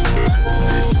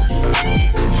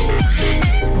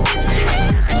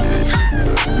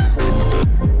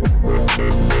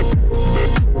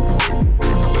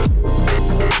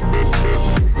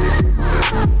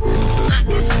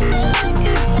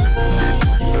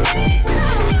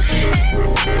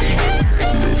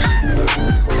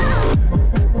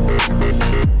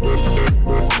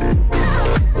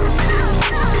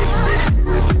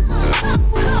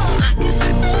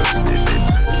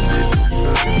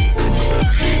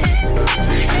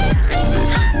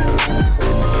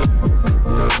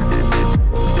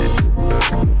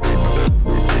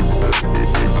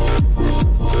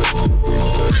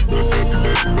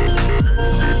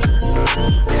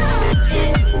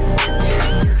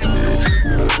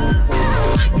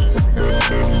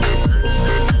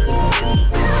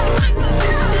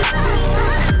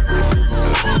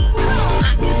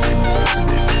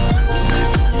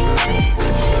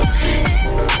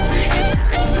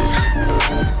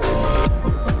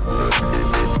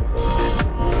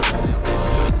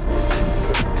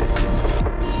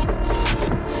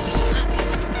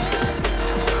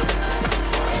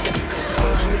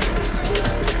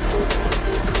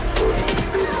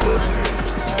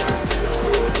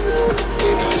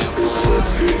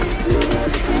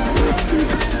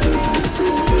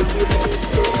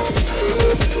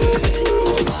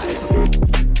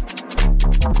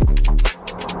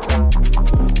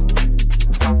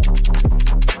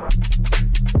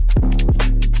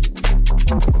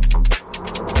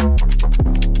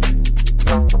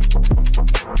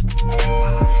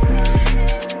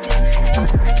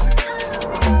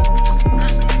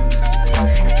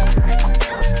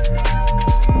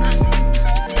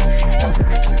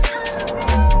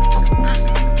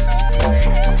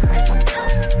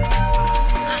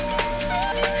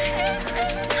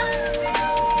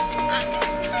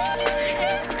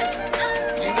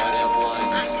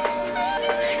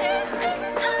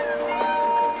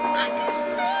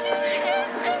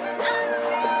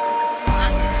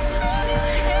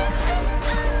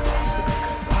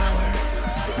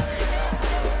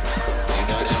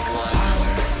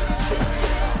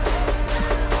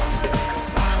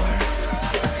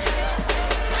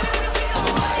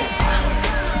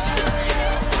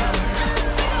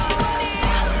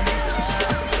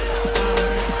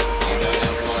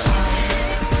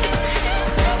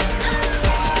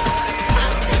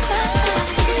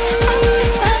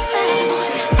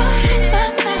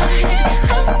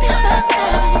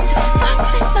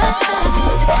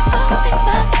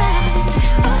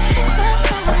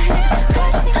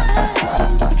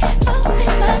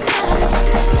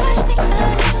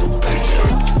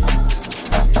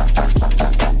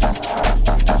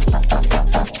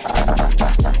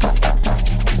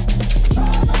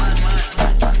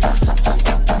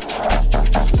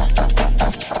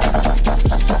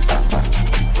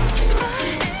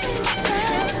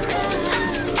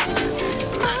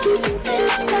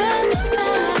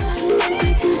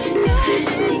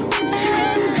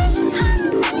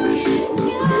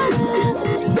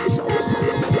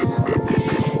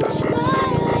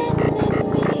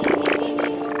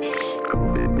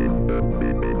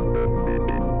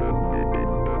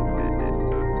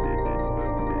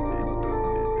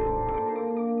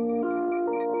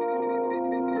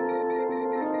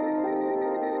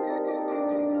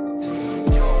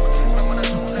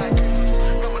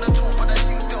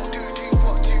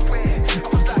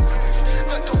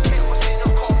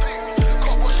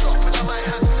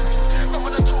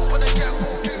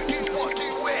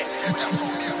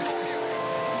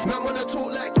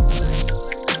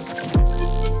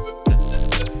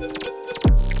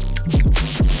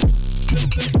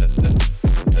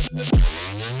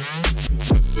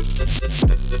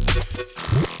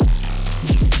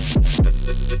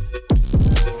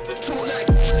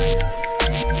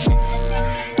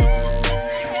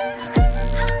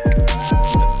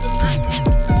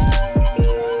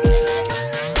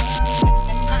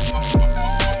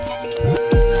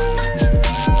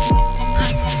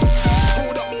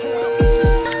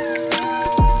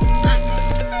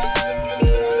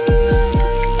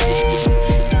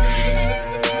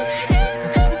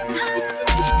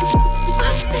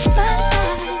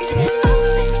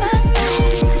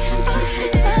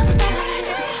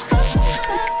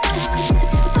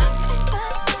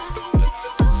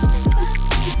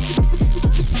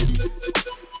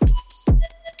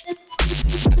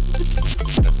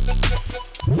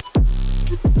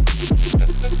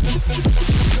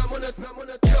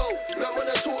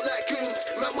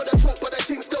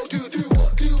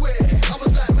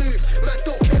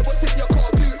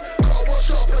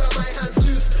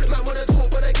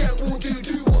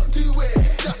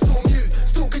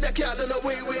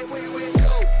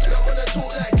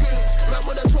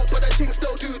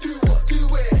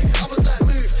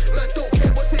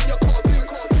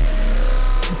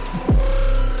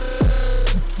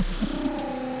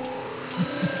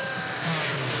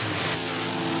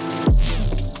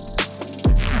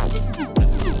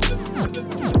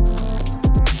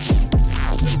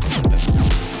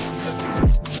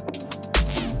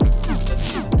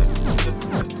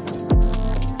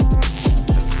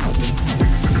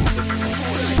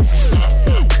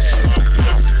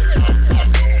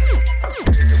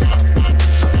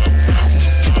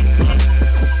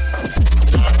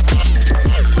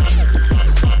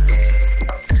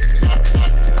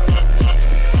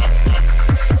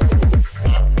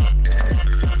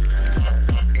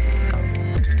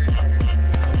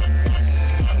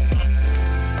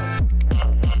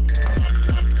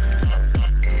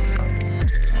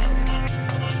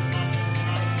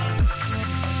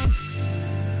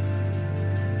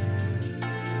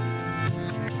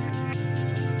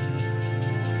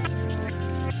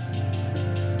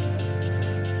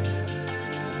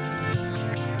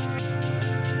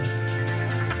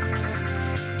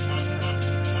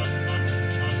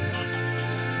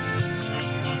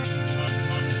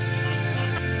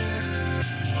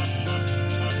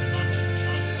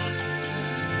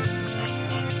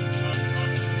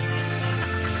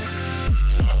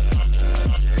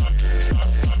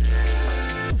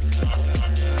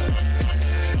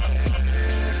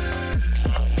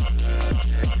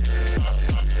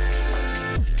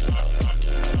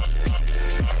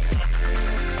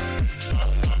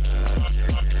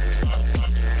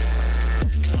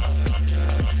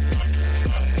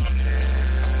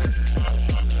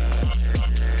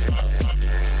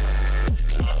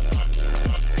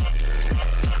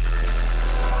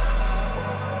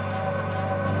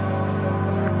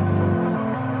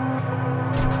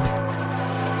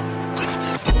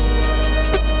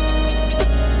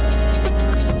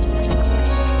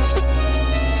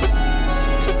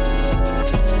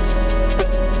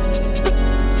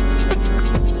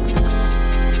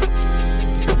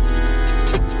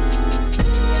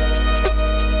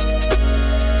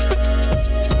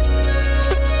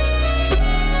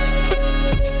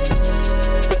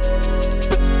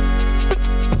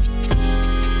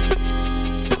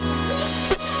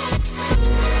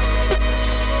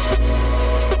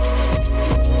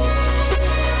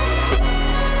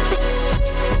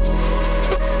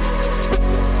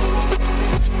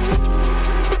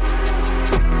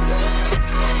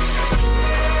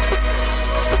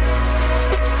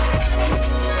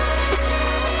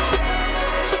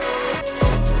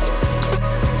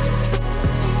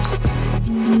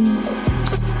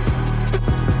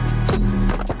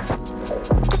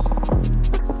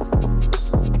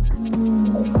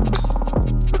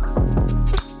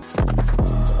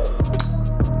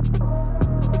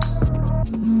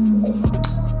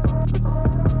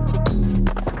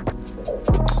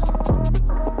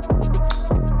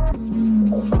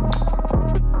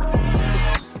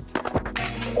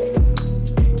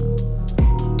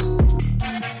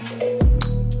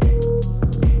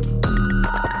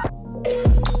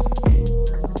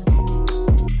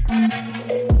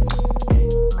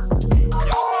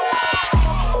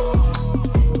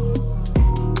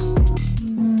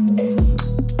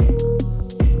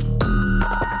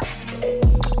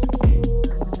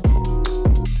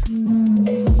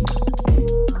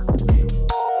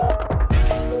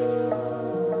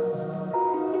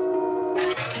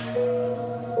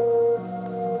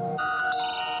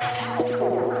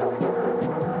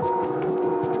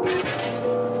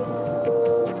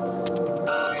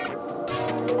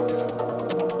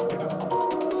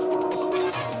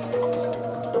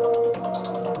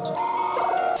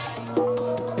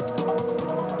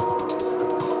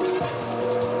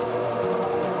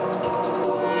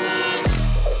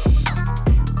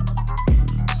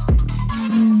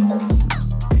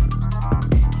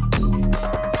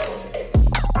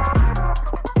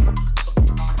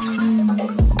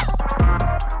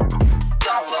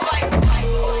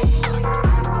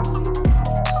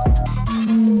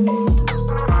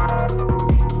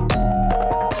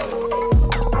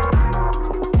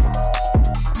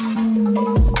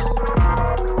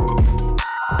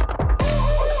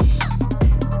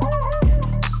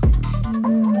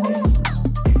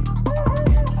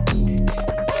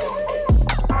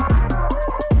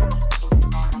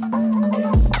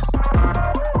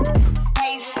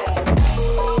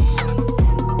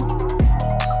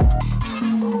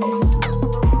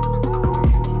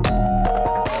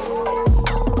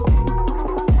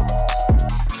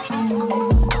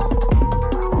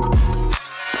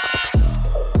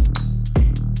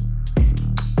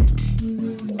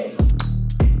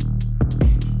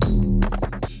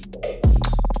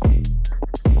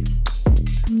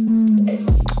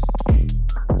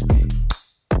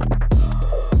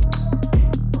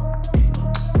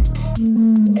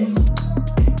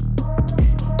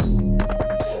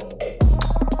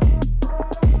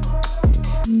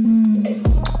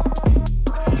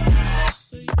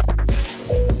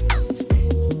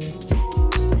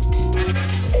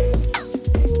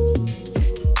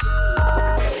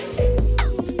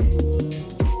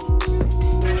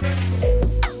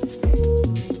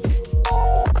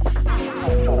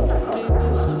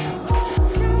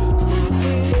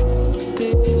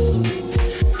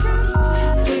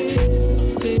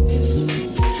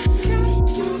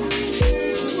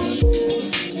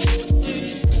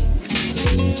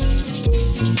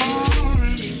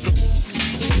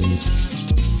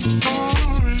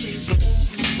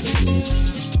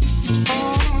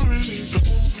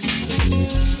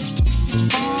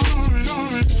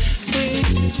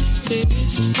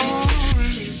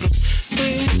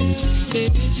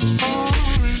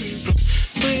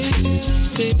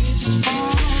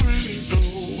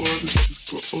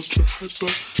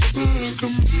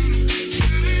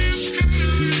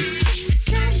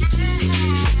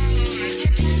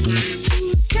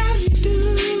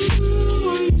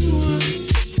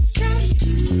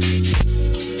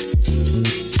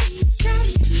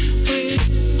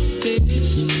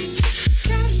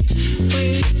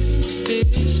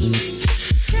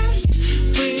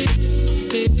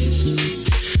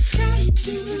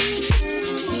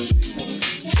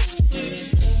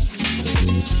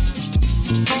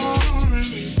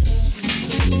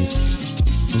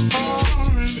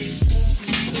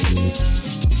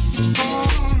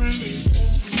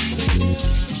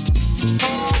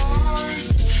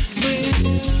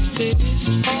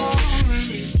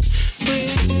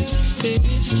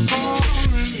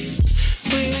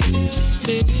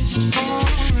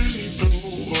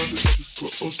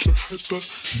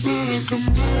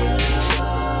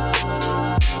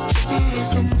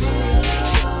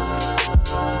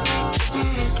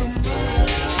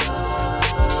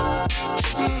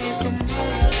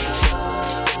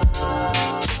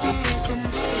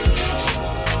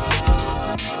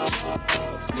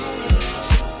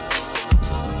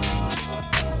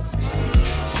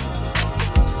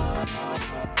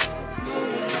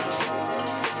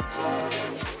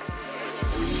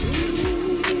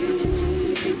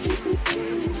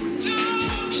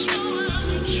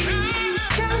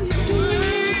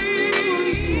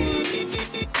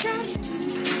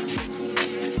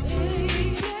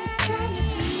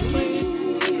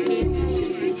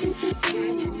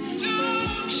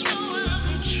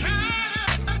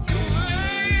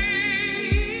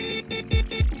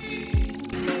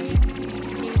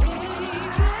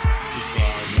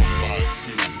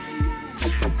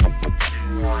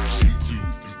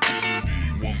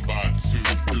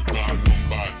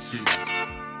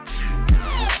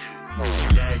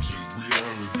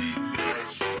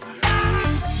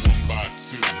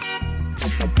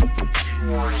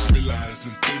Realize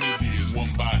infinity is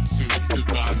 1 by 2,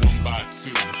 divide 1 by 2.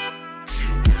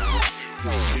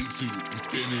 Into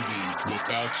infinity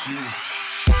without you.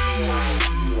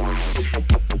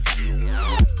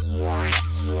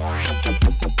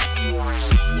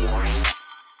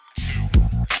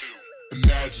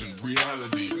 Imagine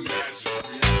reality, imagine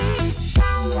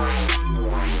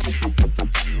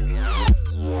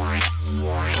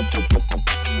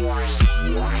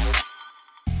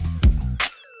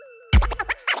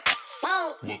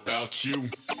without you.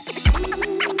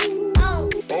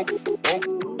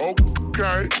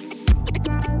 Okay.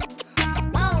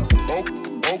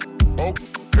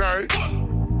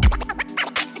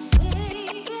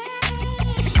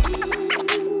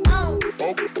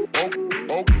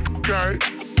 Okay.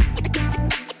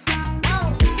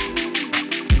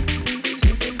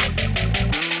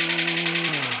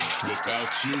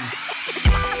 Without you.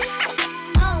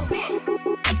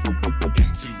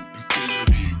 Into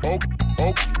infinity.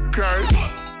 Okay.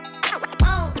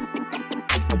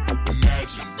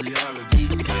 Imagine reality.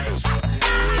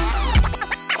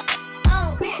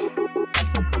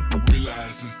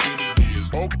 Realize infinity is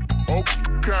okay.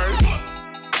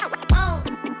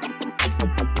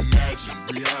 Imagine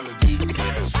reality.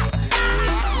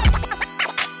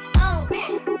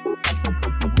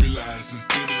 Realize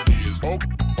infinity is okay.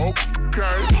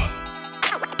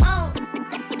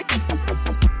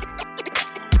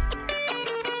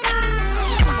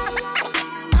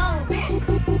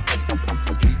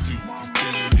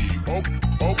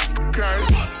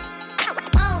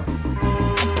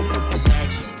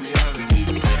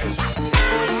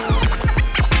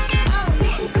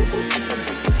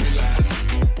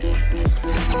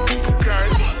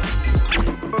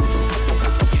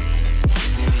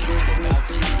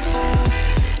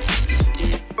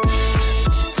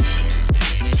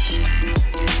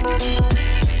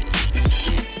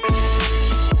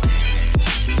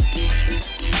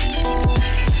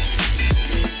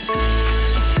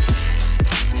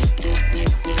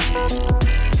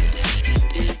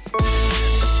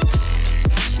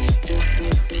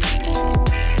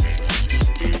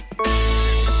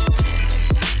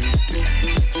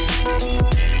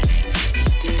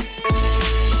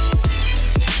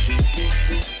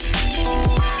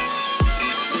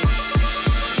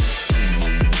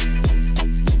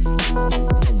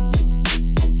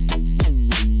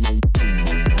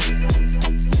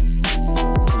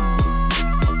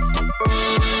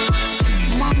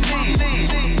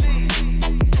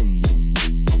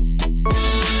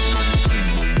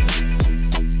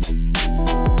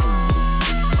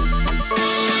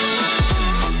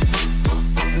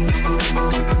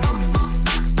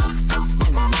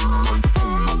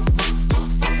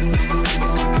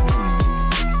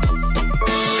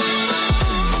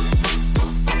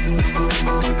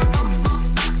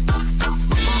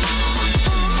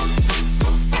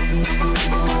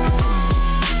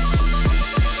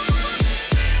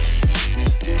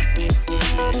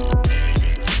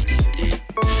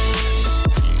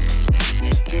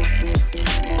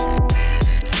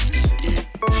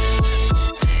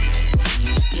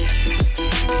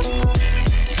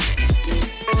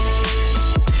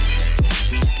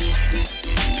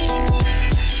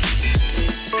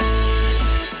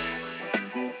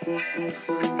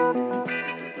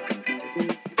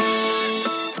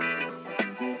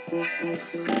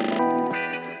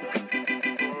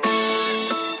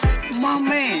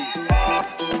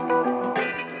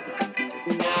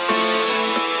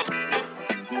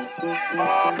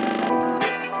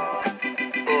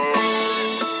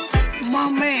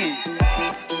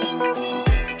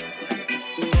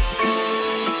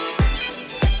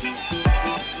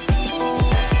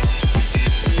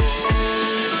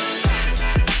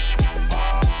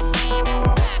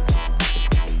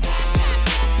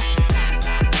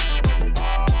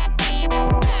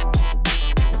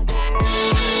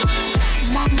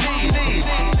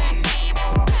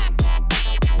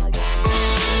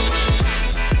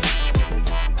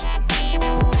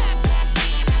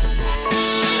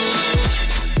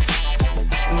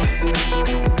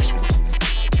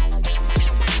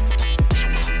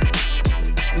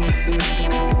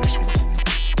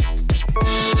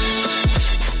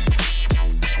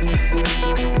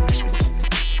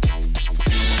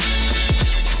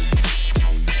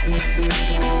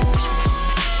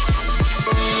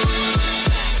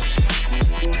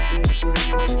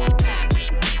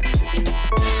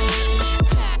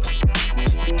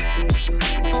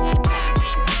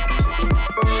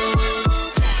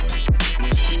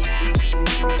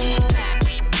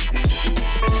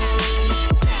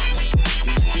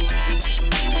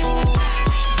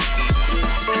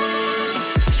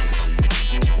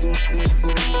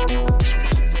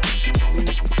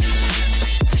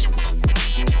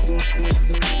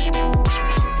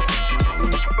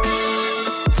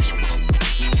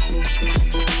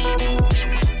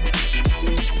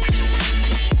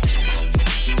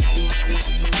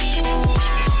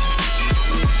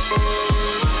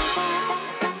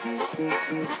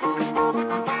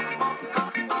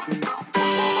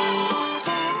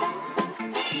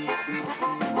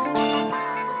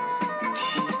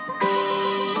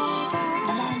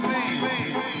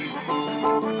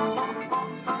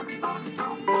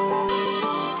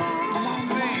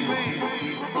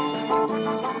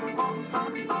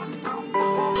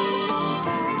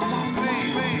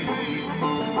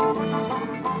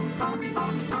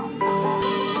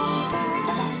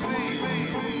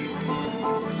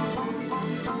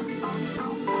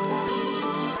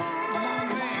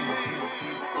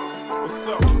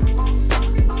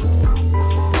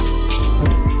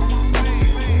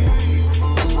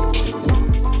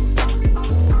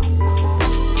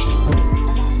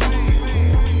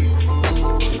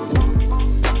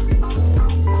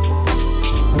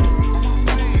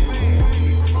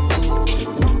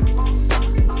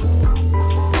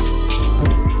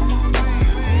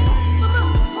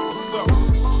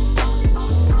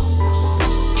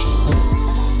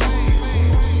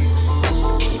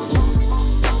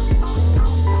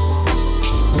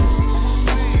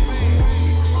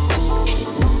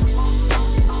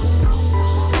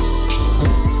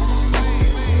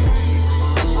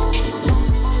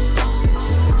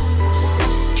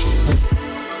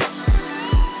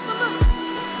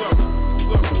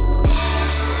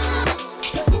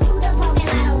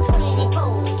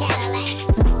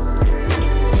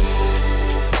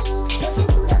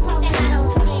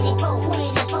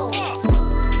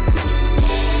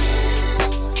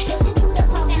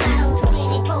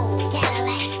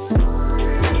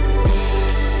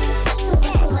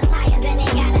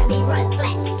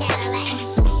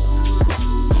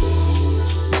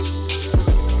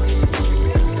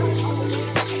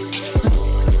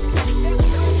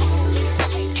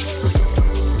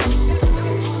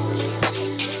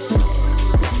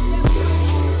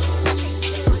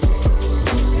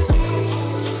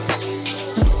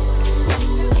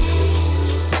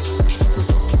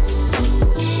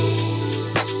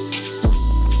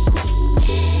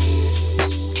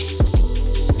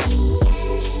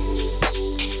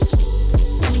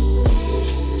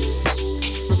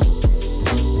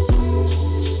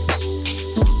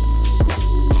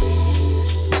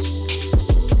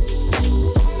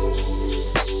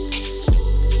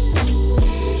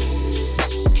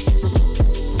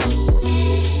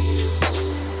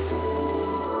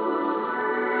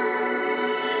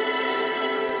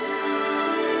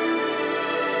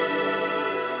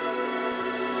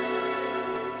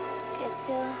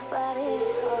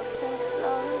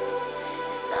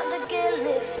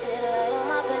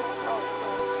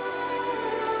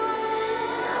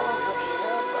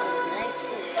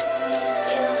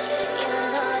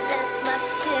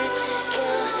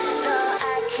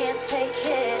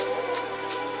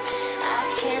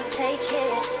 take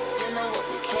it. You know what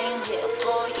we came here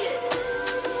for, yeah.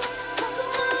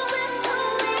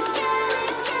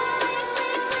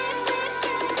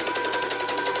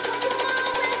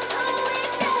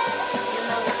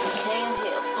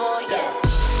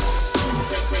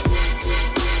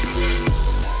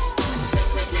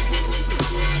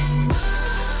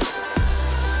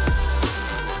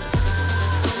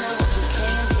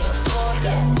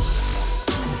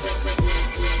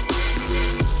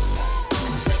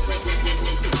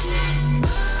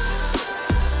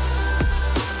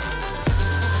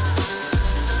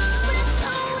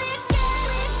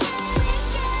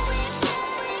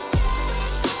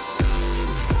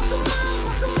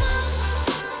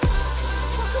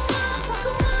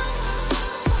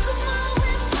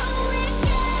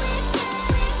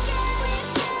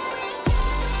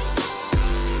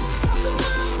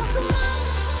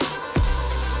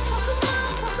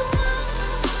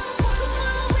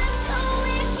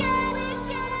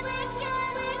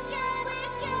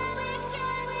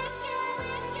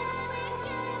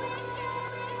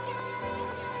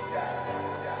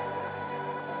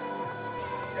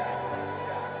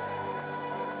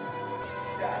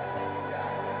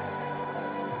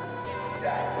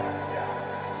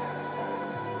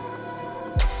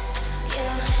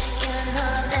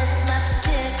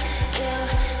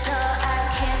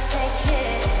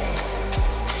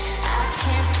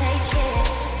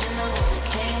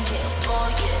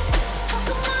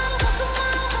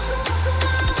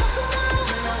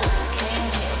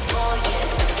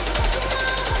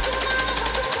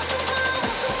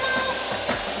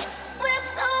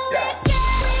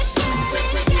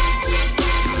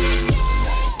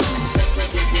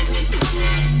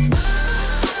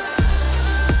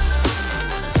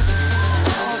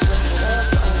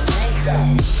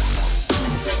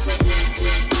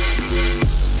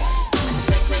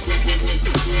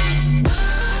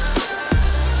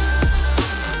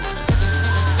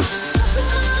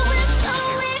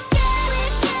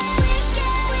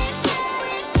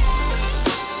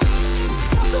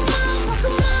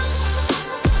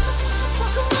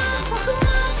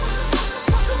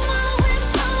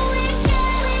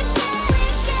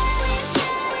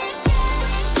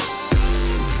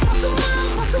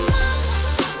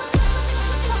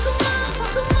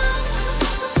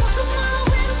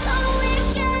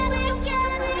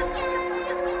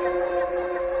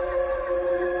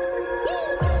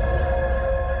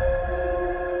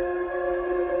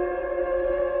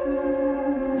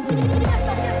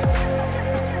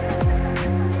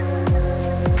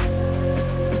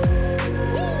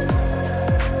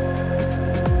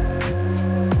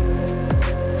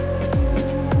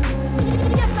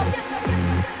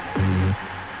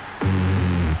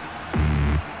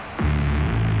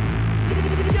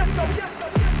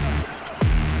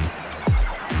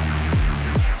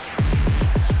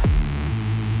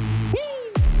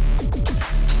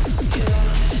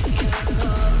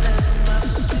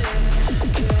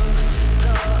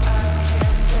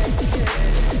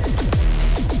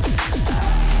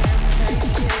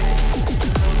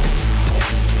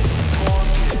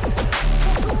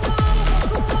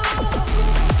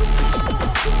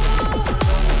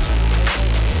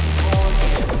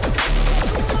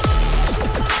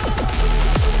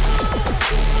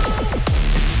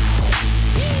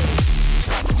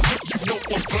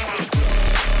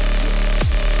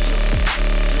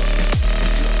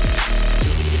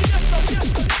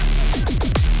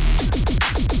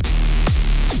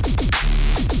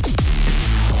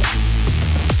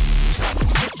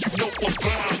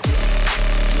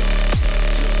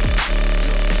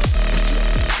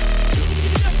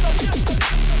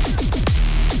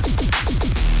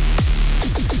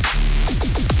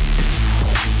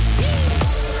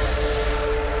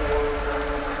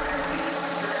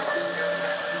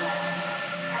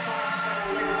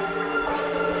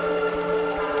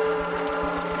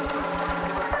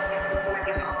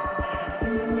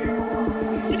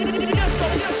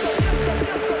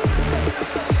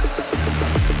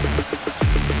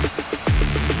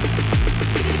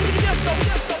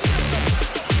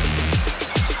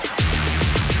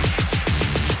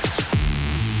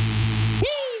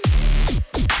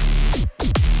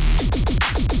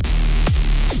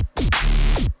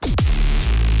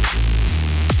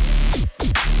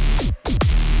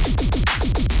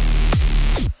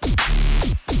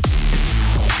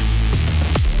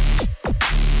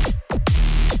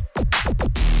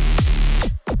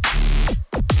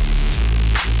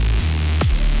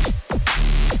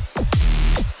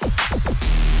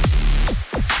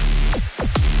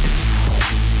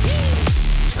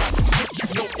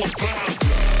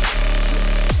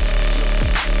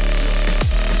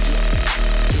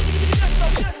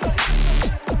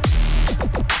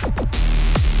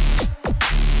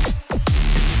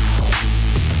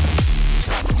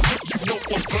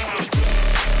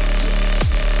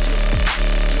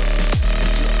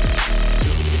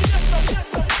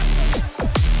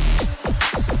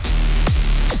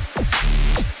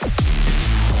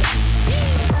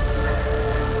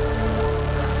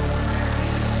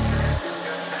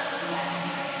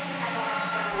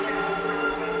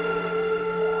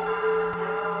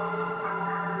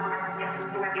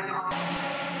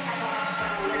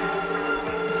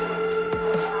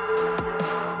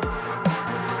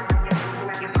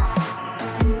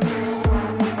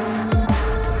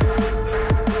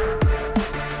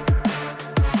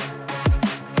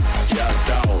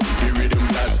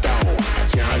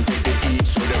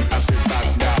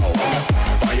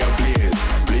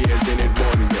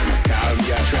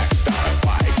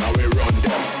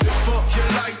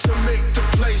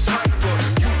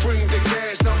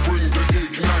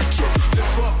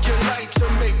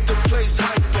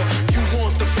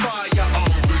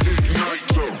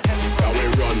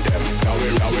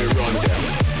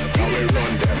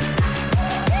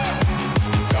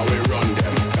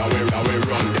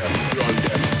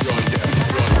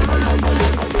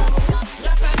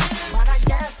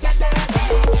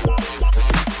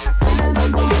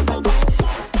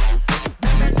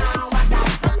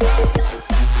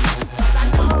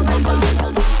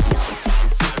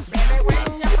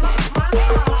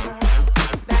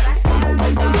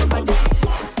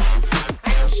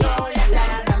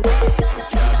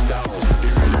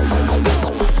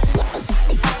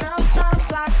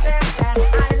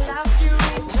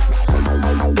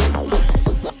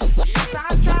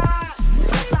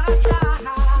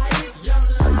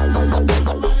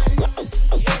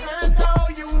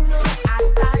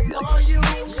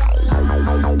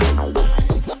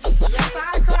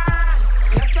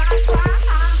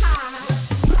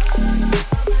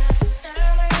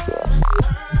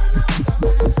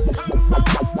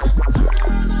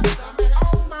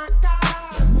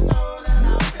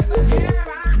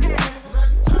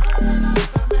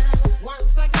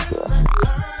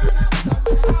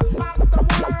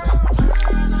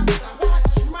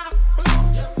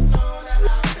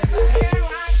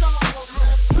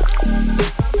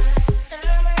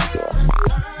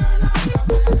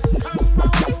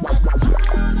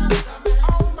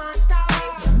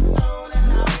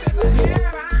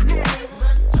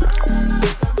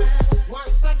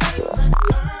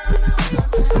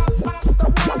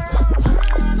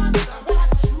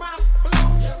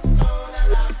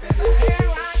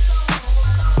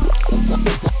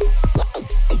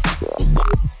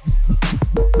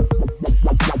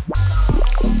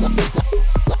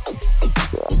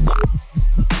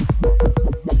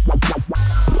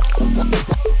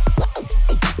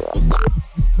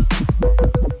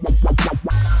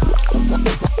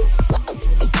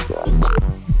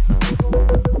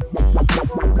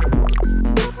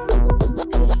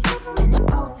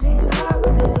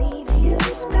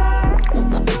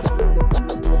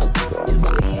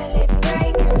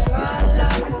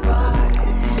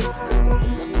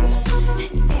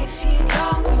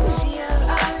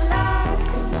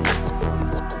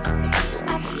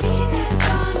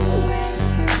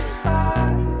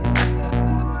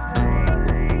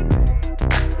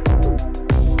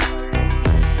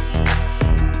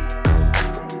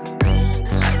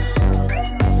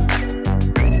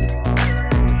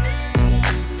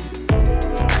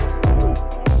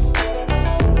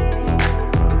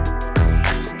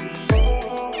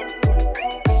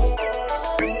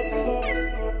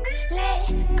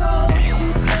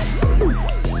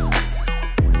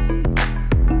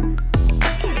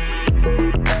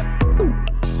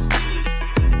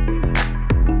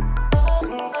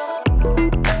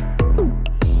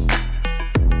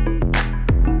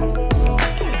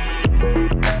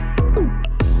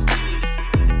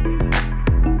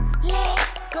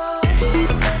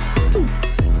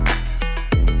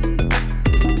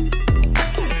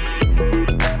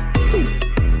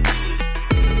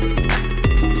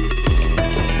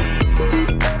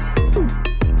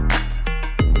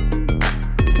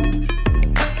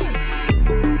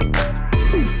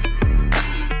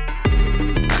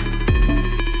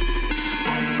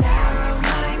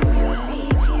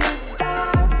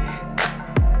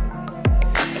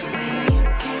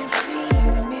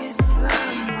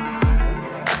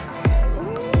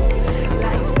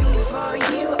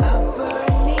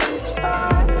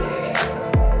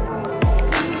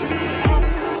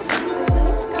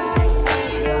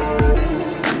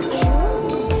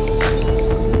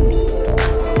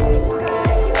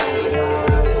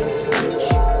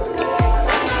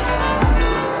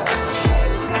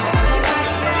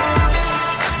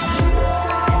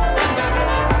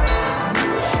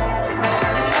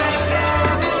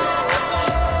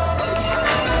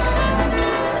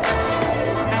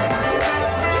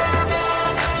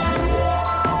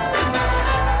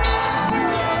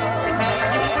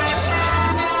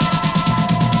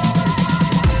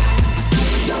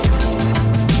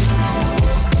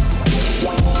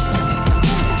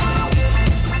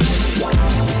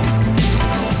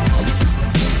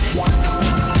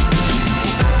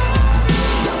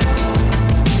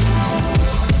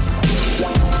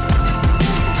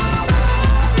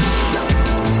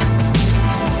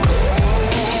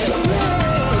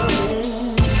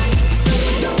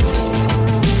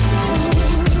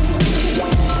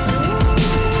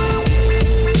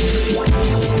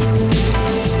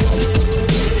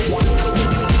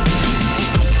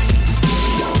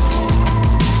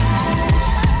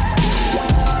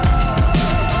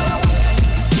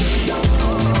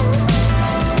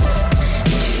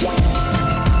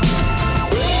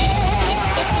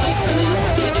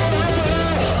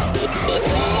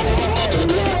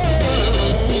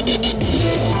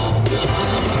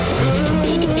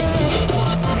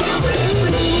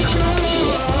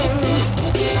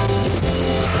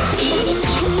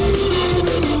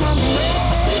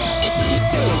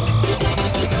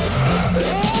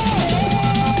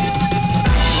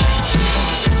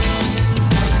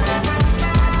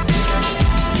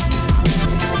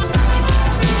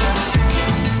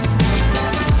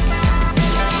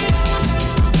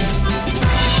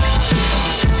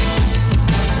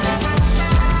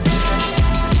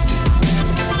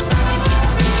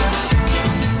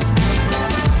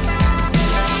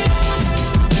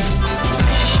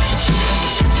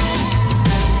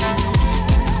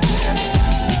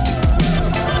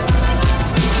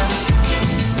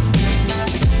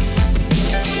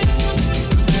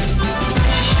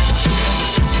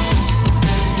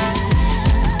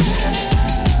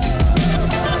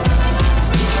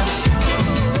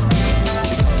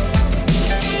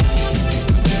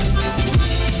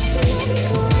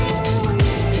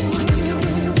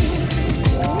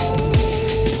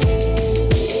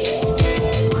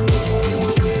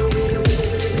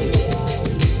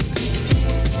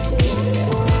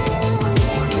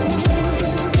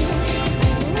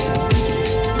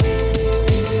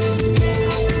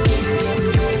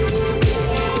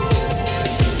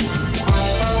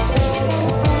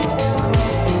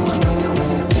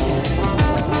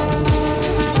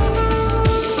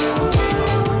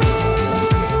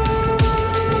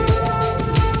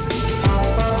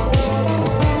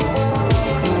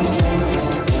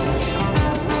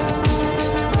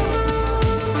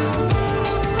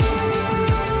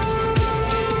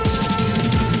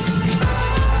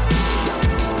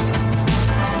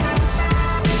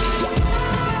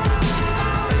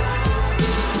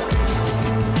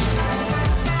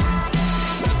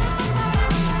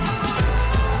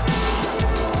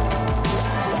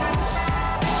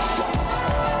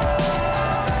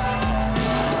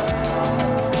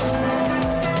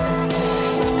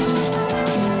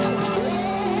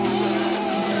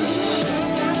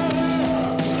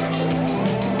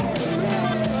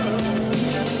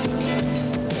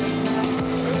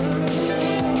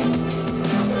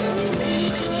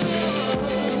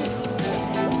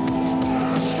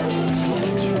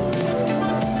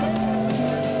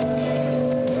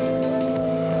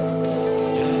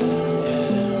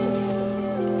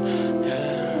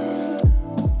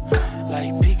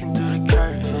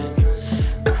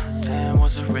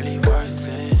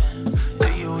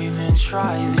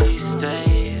 try these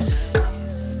days.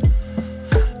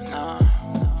 No,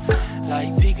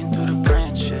 like peeking through the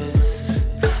branches.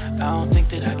 I don't think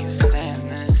that I can stand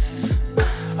this.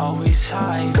 Always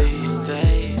high these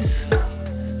days.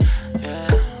 Yeah,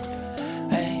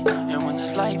 hey, and when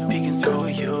there's light peeking through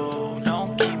you,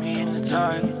 don't keep me in the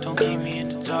dark. Don't keep me in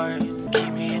the dark.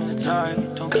 Keep me in the dark.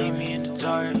 Don't keep me in the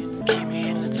dark. Keep me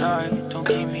in the dark. Don't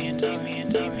keep me in the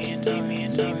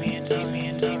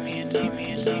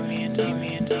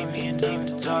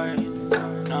dark.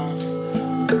 No.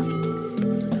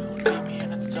 Keep me in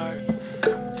the dark.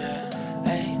 Yeah.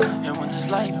 Hey. And when there's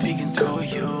light peeking through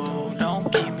you,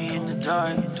 don't keep me in the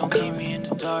dark. Don't keep me in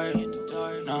the dark.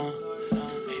 No.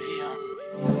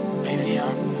 Maybe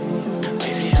I'm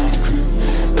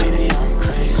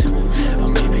crazy. Or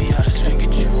maybe I just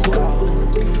figured you out.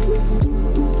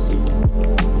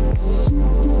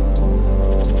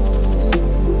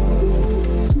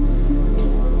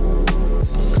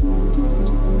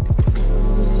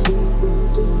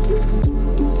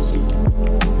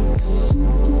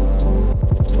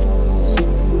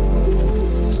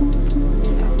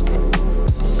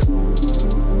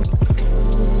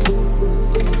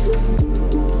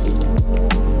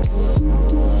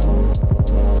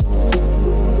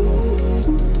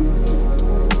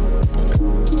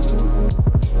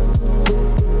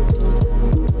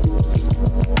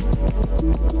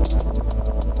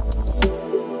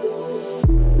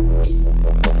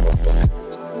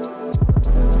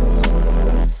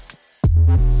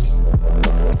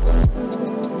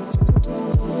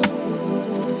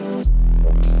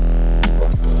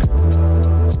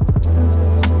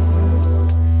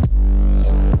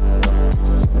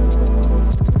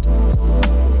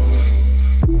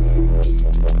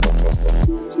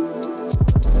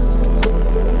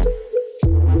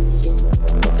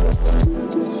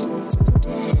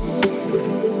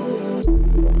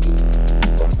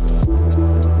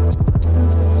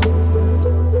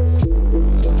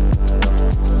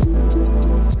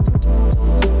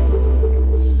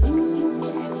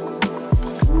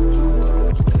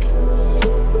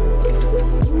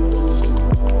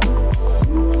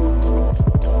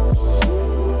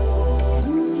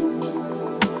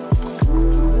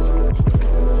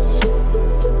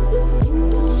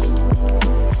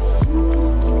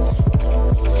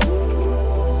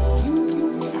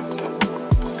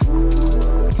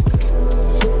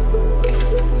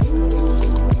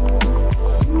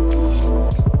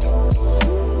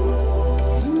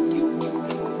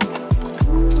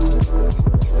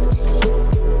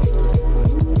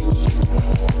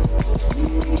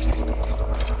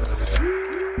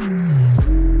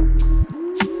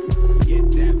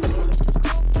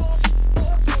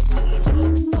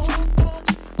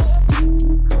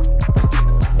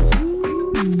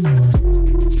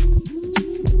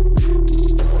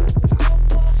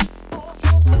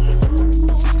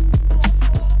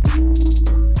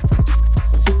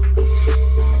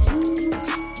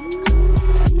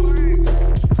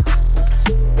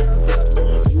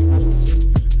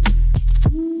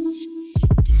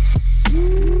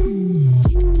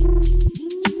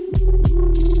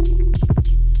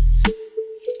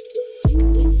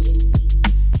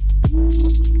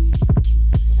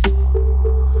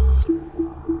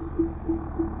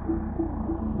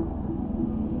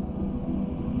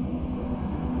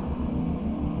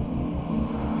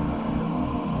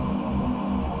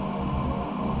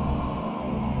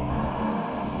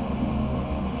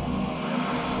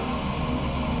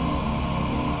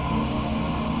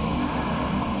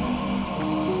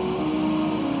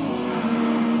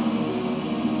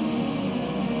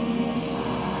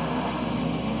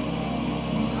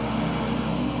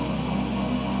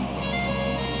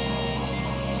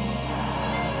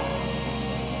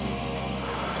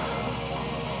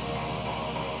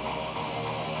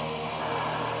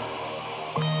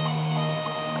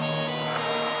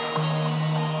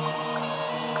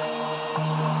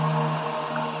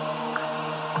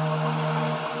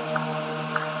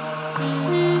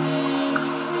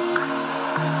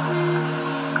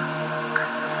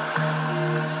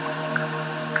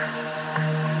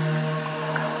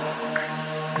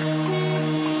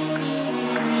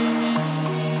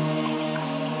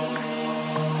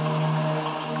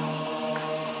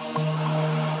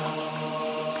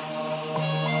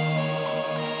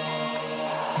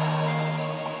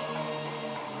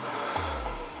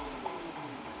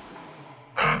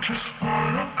 just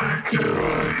wanna make it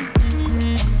right.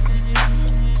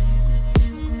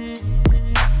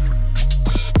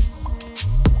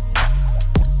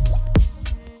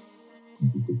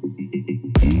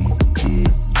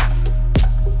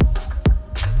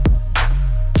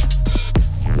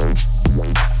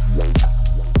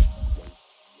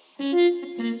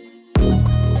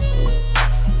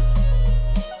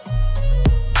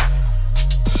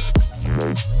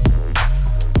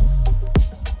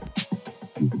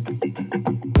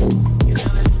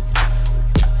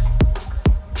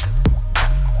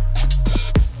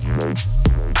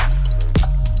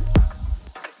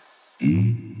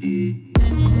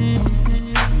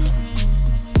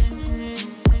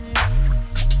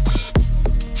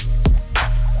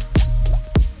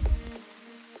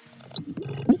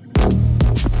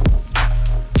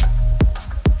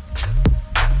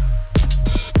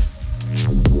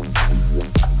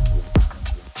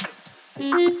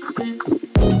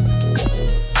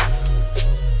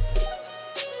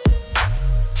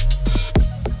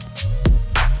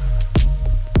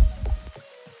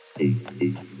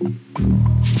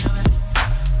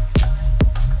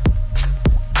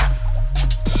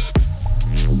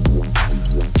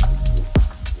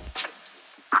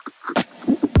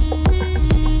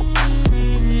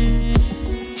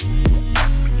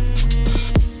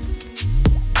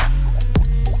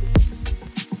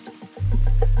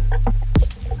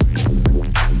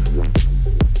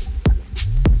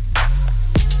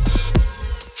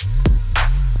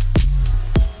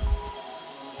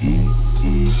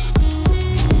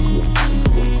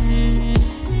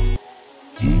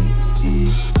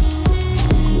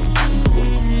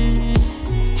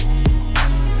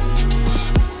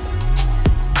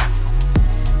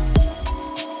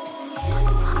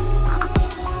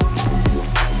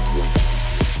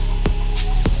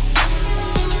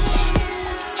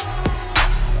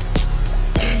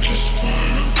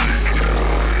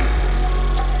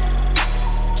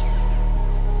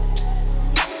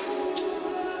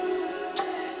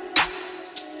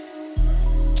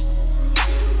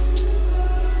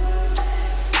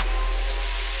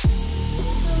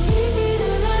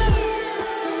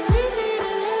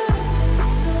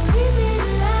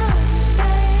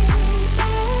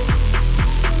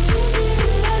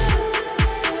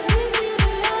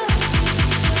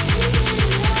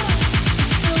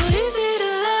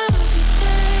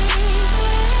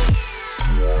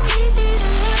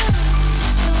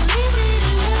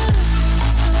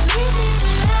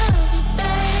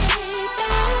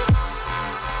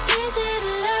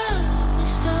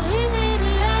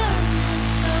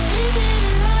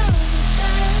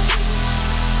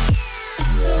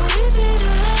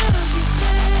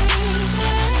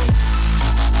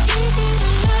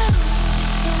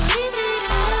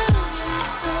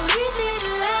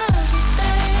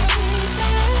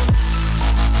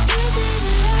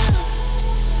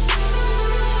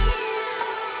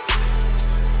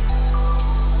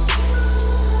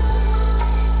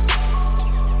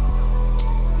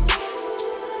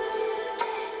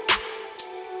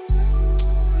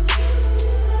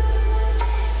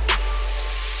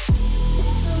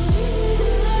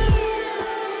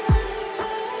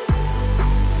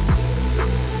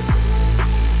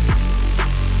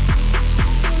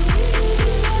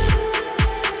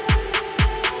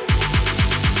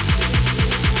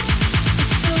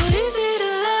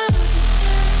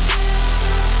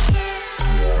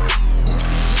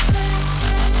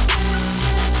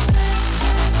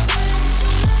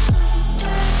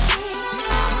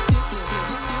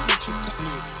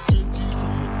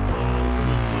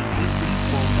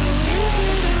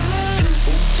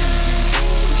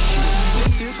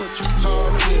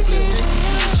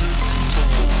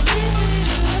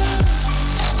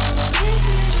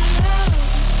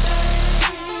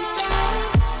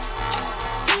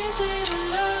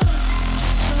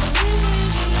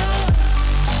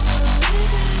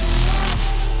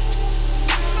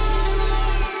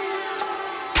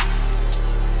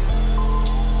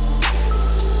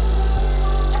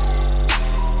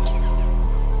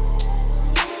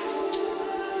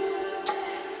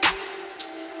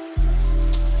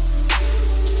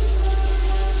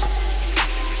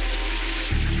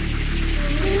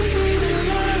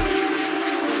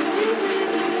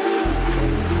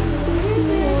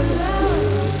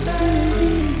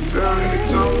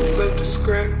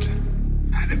 script.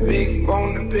 Had a big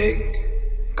bone to pick.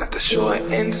 Got the short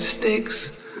end of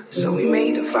sticks. So we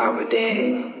made the fire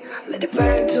dead. Let it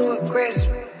burn to a crisp.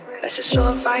 That's a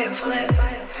short fire flip.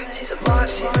 She's a boss,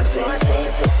 she's a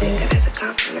bitch. Think that as a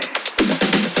compliment.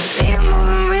 Leave 'em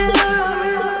moving real low.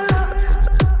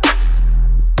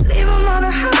 Leave 'em on a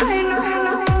high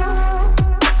note.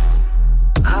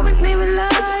 Always leave it low.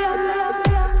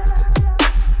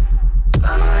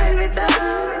 Mama had me down.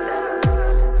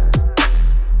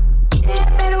 Yeah,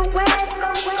 better wait.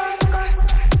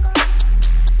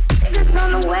 Niggas on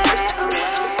the way.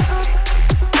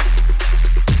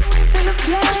 We finna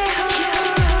play.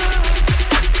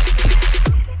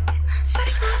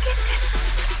 Shawty gon' get that.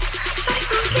 Shawty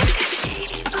gon' get that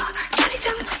paper. Shawty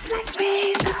tongue like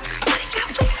razor. Shawty got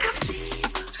wake up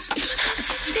flavor.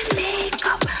 Then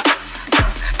makeup.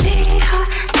 Play her.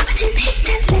 Never didn't hit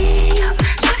that layup.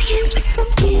 Shawty ain't with no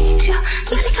games, yeah.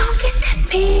 Shawty gon' get that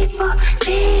paper.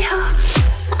 Play her.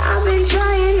 I've been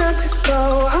trying not to go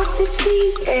off the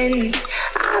deep end.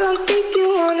 I don't think you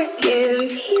wanna give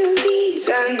me a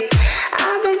reason.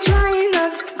 I've been trying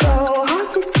not to go off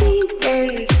the deep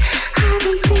end. I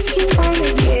don't think you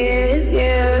wanna give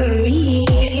me.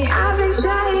 I've been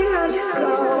trying not to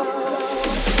go.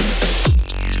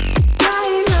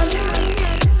 Trying not to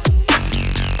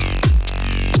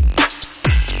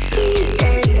deep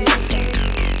end.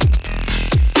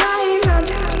 Trying not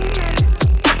to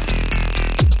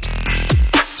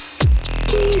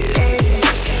deep end.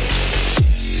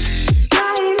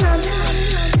 Trying not to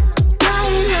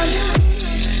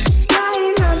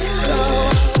go.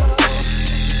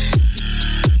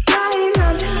 Trying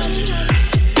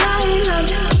not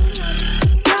to.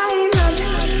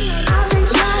 I've been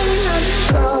trying not to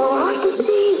go off the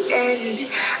deep end.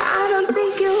 I don't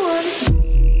think you want it.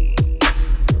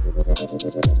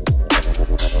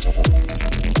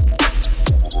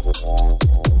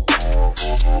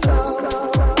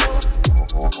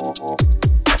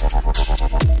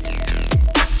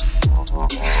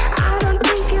 I don't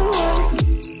think you want it.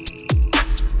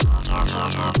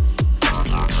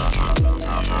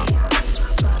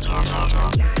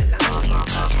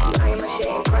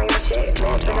 Crying my shit,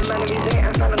 man, for the money we get,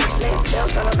 I'm finally slick.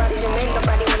 Don't nobody's in,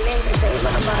 nobody win in, cause ain't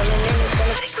about nobody in,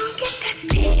 Shawty gon' get that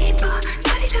paper.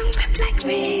 Shawty tongue grip like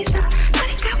razor.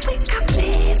 Shawty got wake up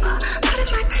flavor. Part of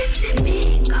my tits and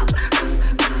makeup.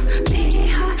 Play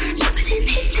her. Shawty didn't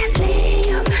hit that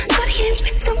layup. Shawty ain't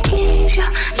with no games,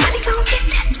 yeah. Shawty gon' get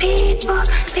that paper.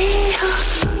 Play her.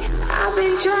 I've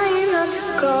been trying not to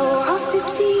go off the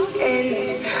deep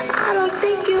end. I don't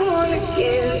think you wanna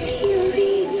give me a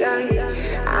reason.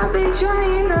 I've been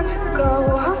trying not to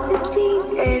go off the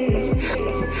deep end.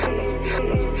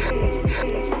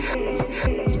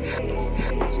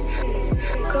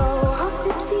 Go off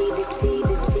the deep.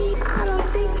 I don't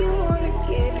think you wanna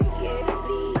give me a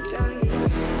reason.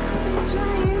 I've been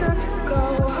trying not to go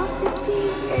off the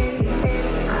deep end.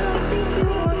 I don't think you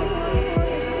wanna give.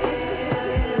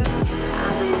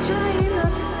 I've been trying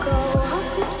not to go off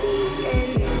the deep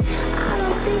end. I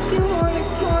don't think you wanna.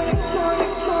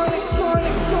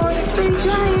 Been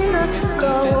trying not to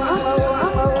go off the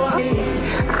deep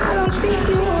end. I don't think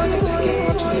you wanna.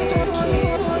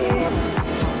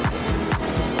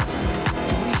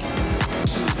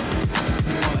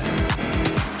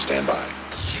 Stand by.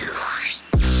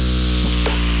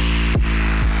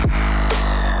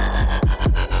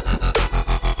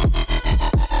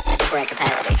 We're at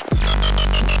capacity.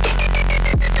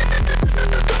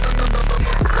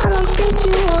 I don't think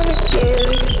you wanna give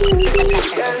me a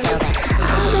reason.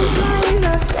 I've been trying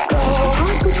not to go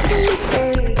off the deep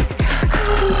end.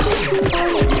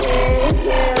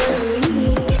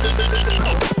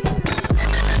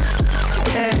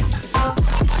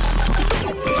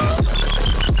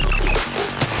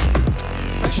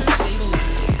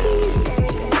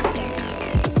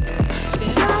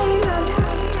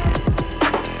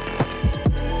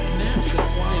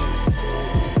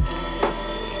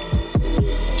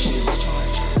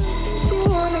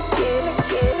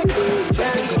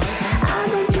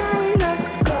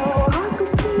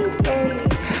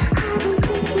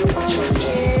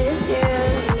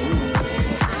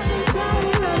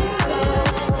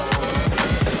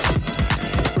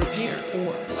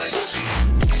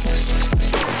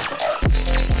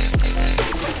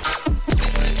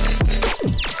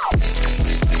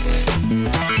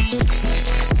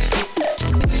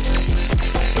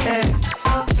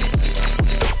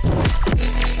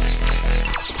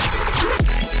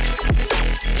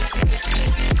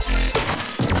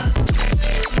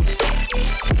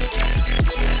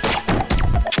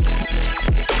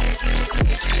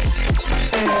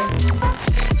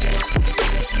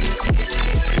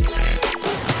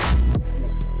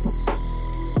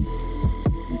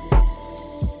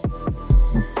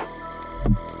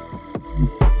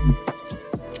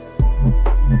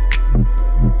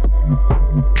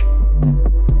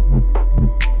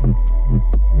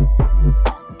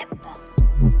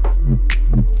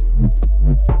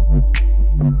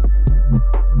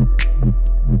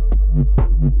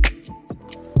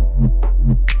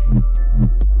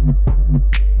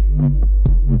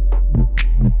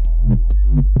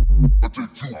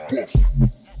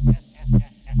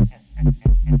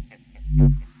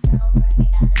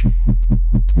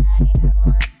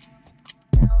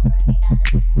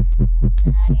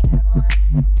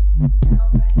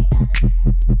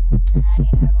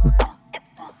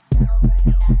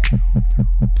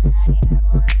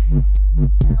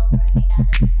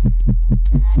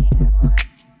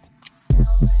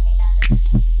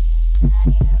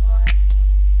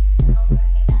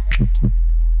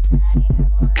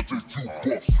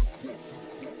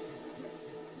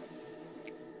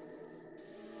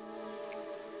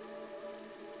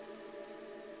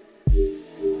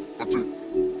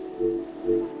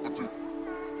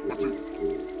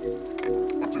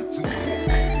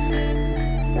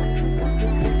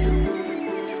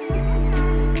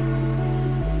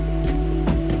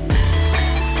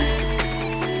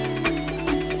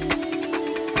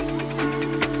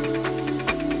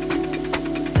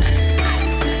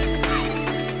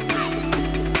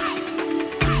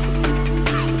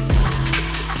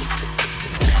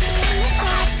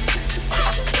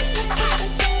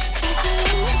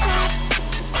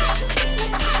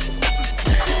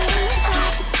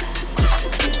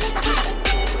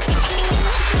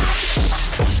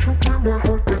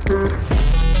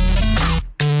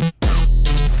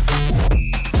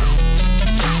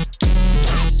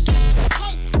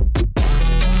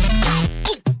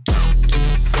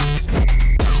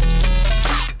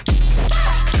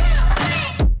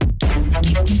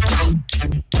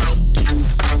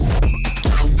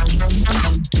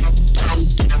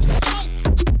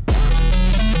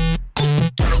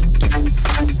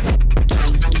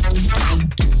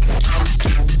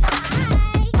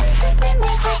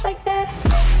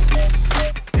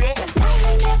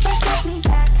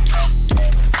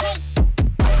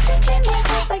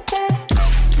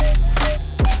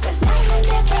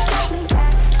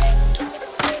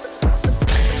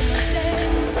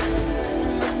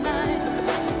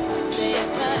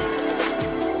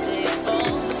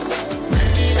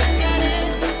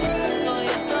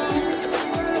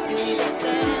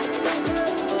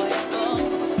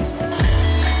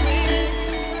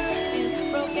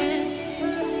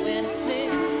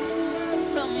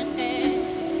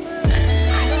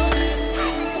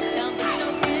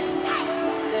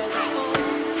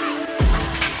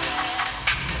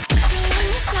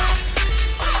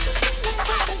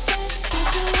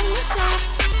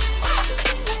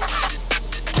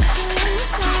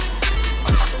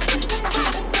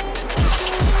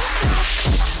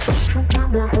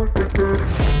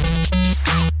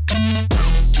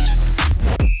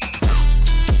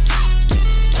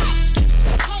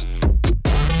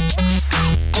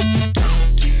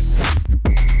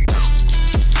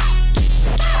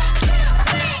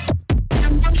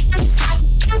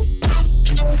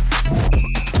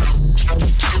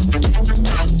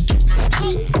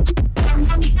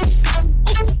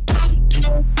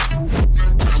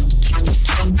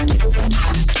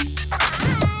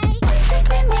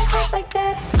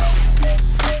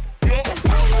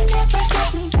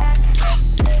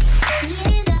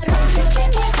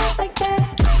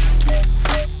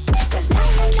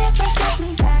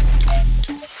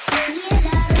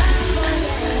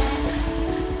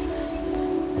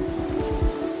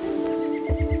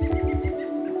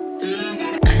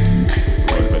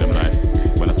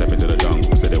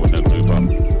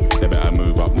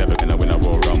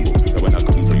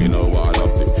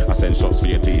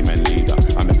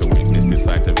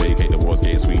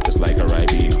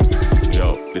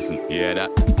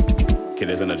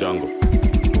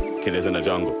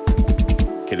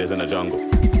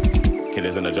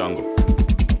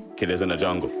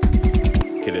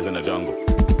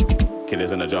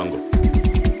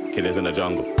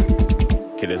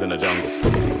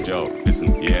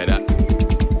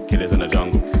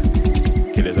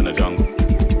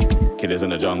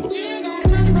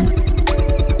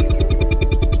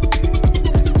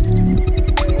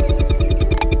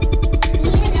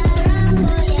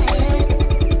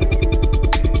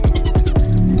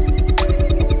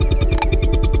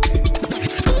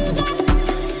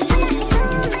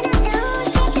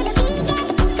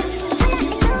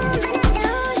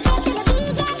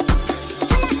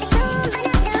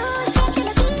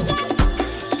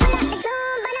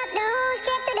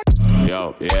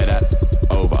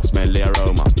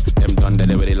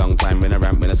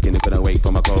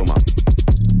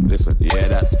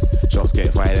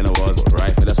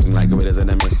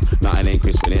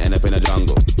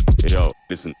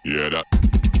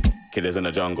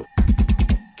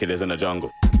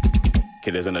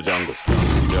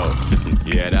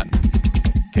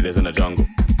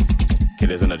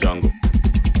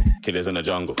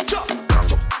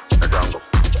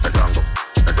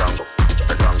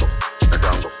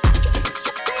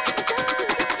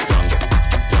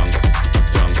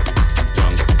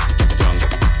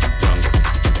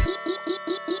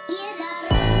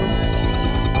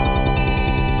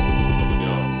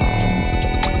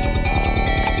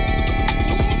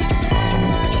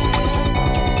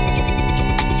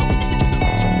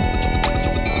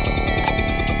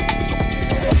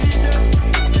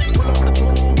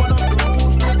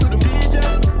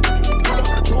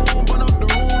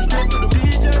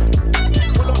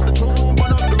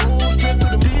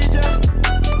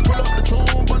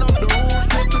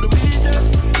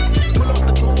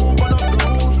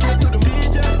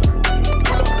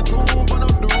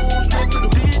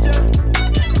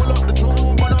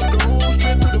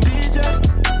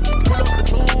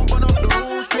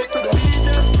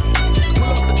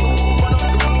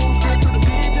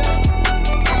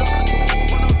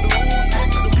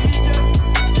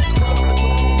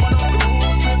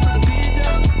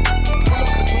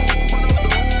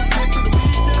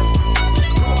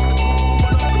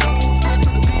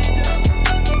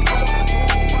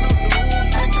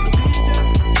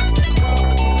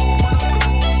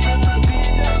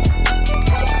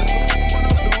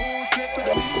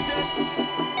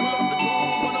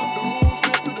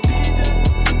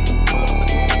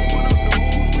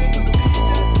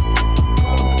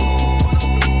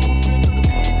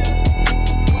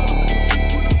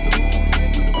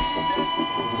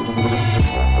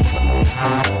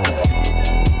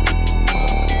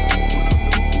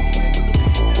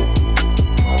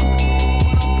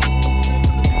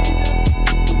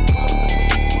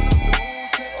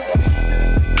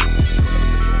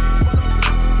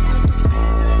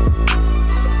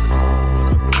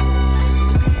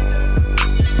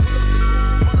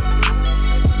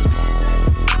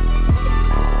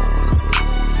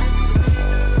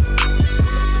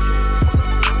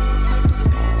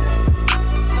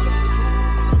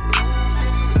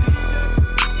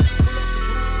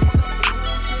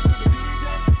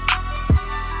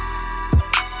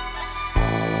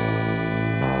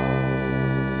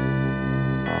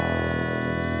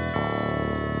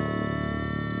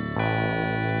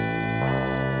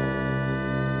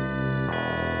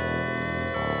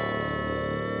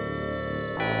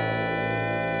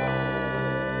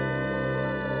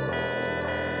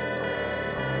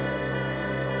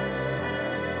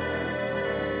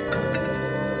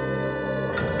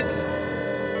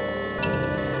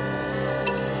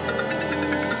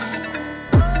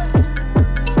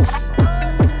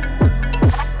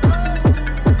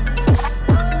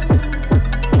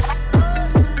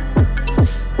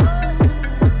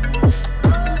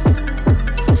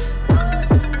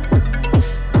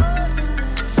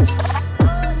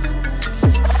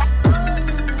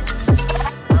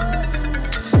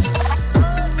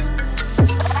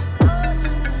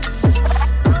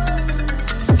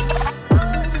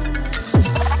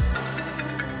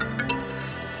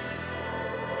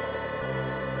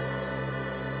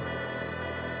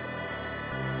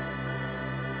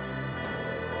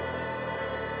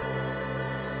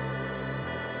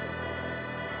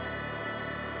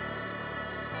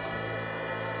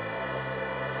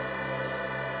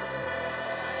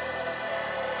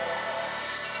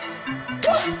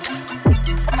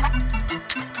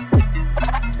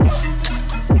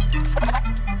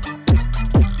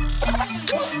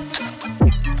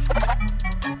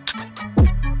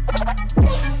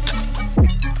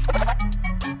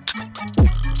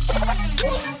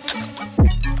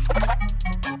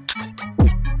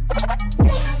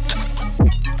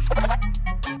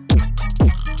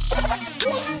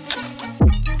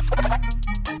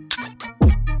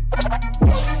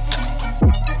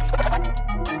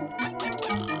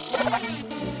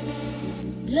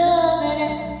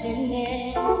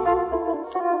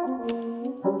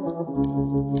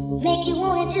 Make you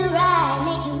wanna do right,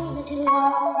 make you wanna do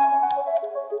wrong.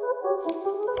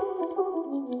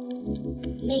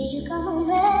 Make you come home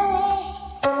early.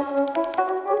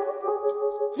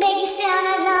 Make you stay all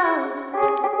night long.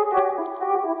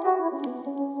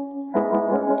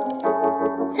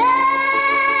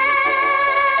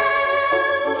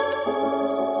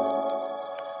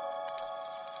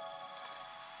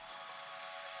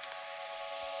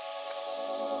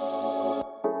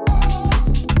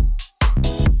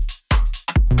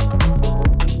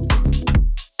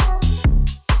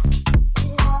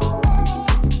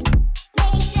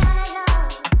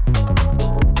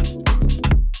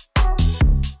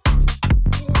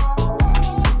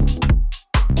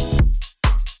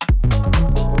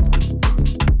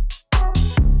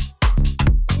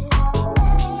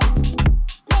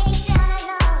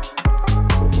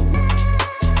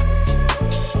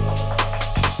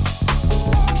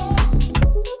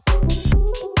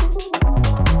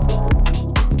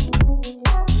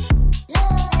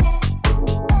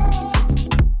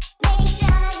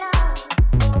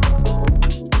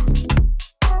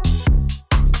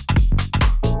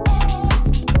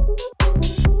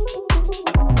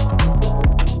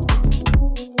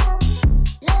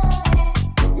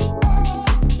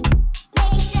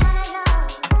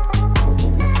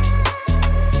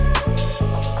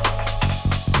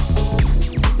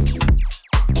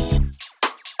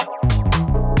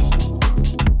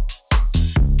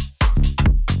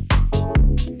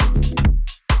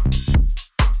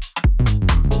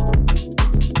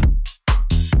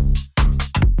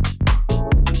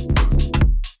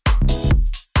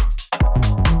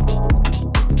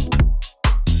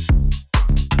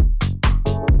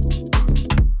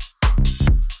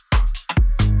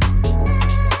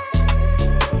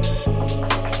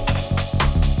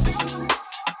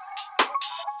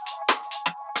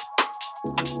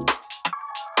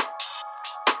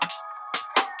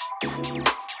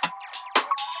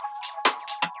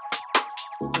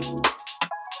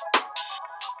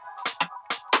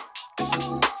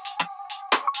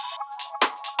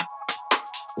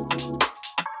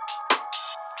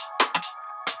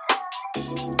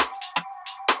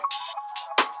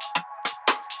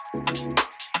 Thank you.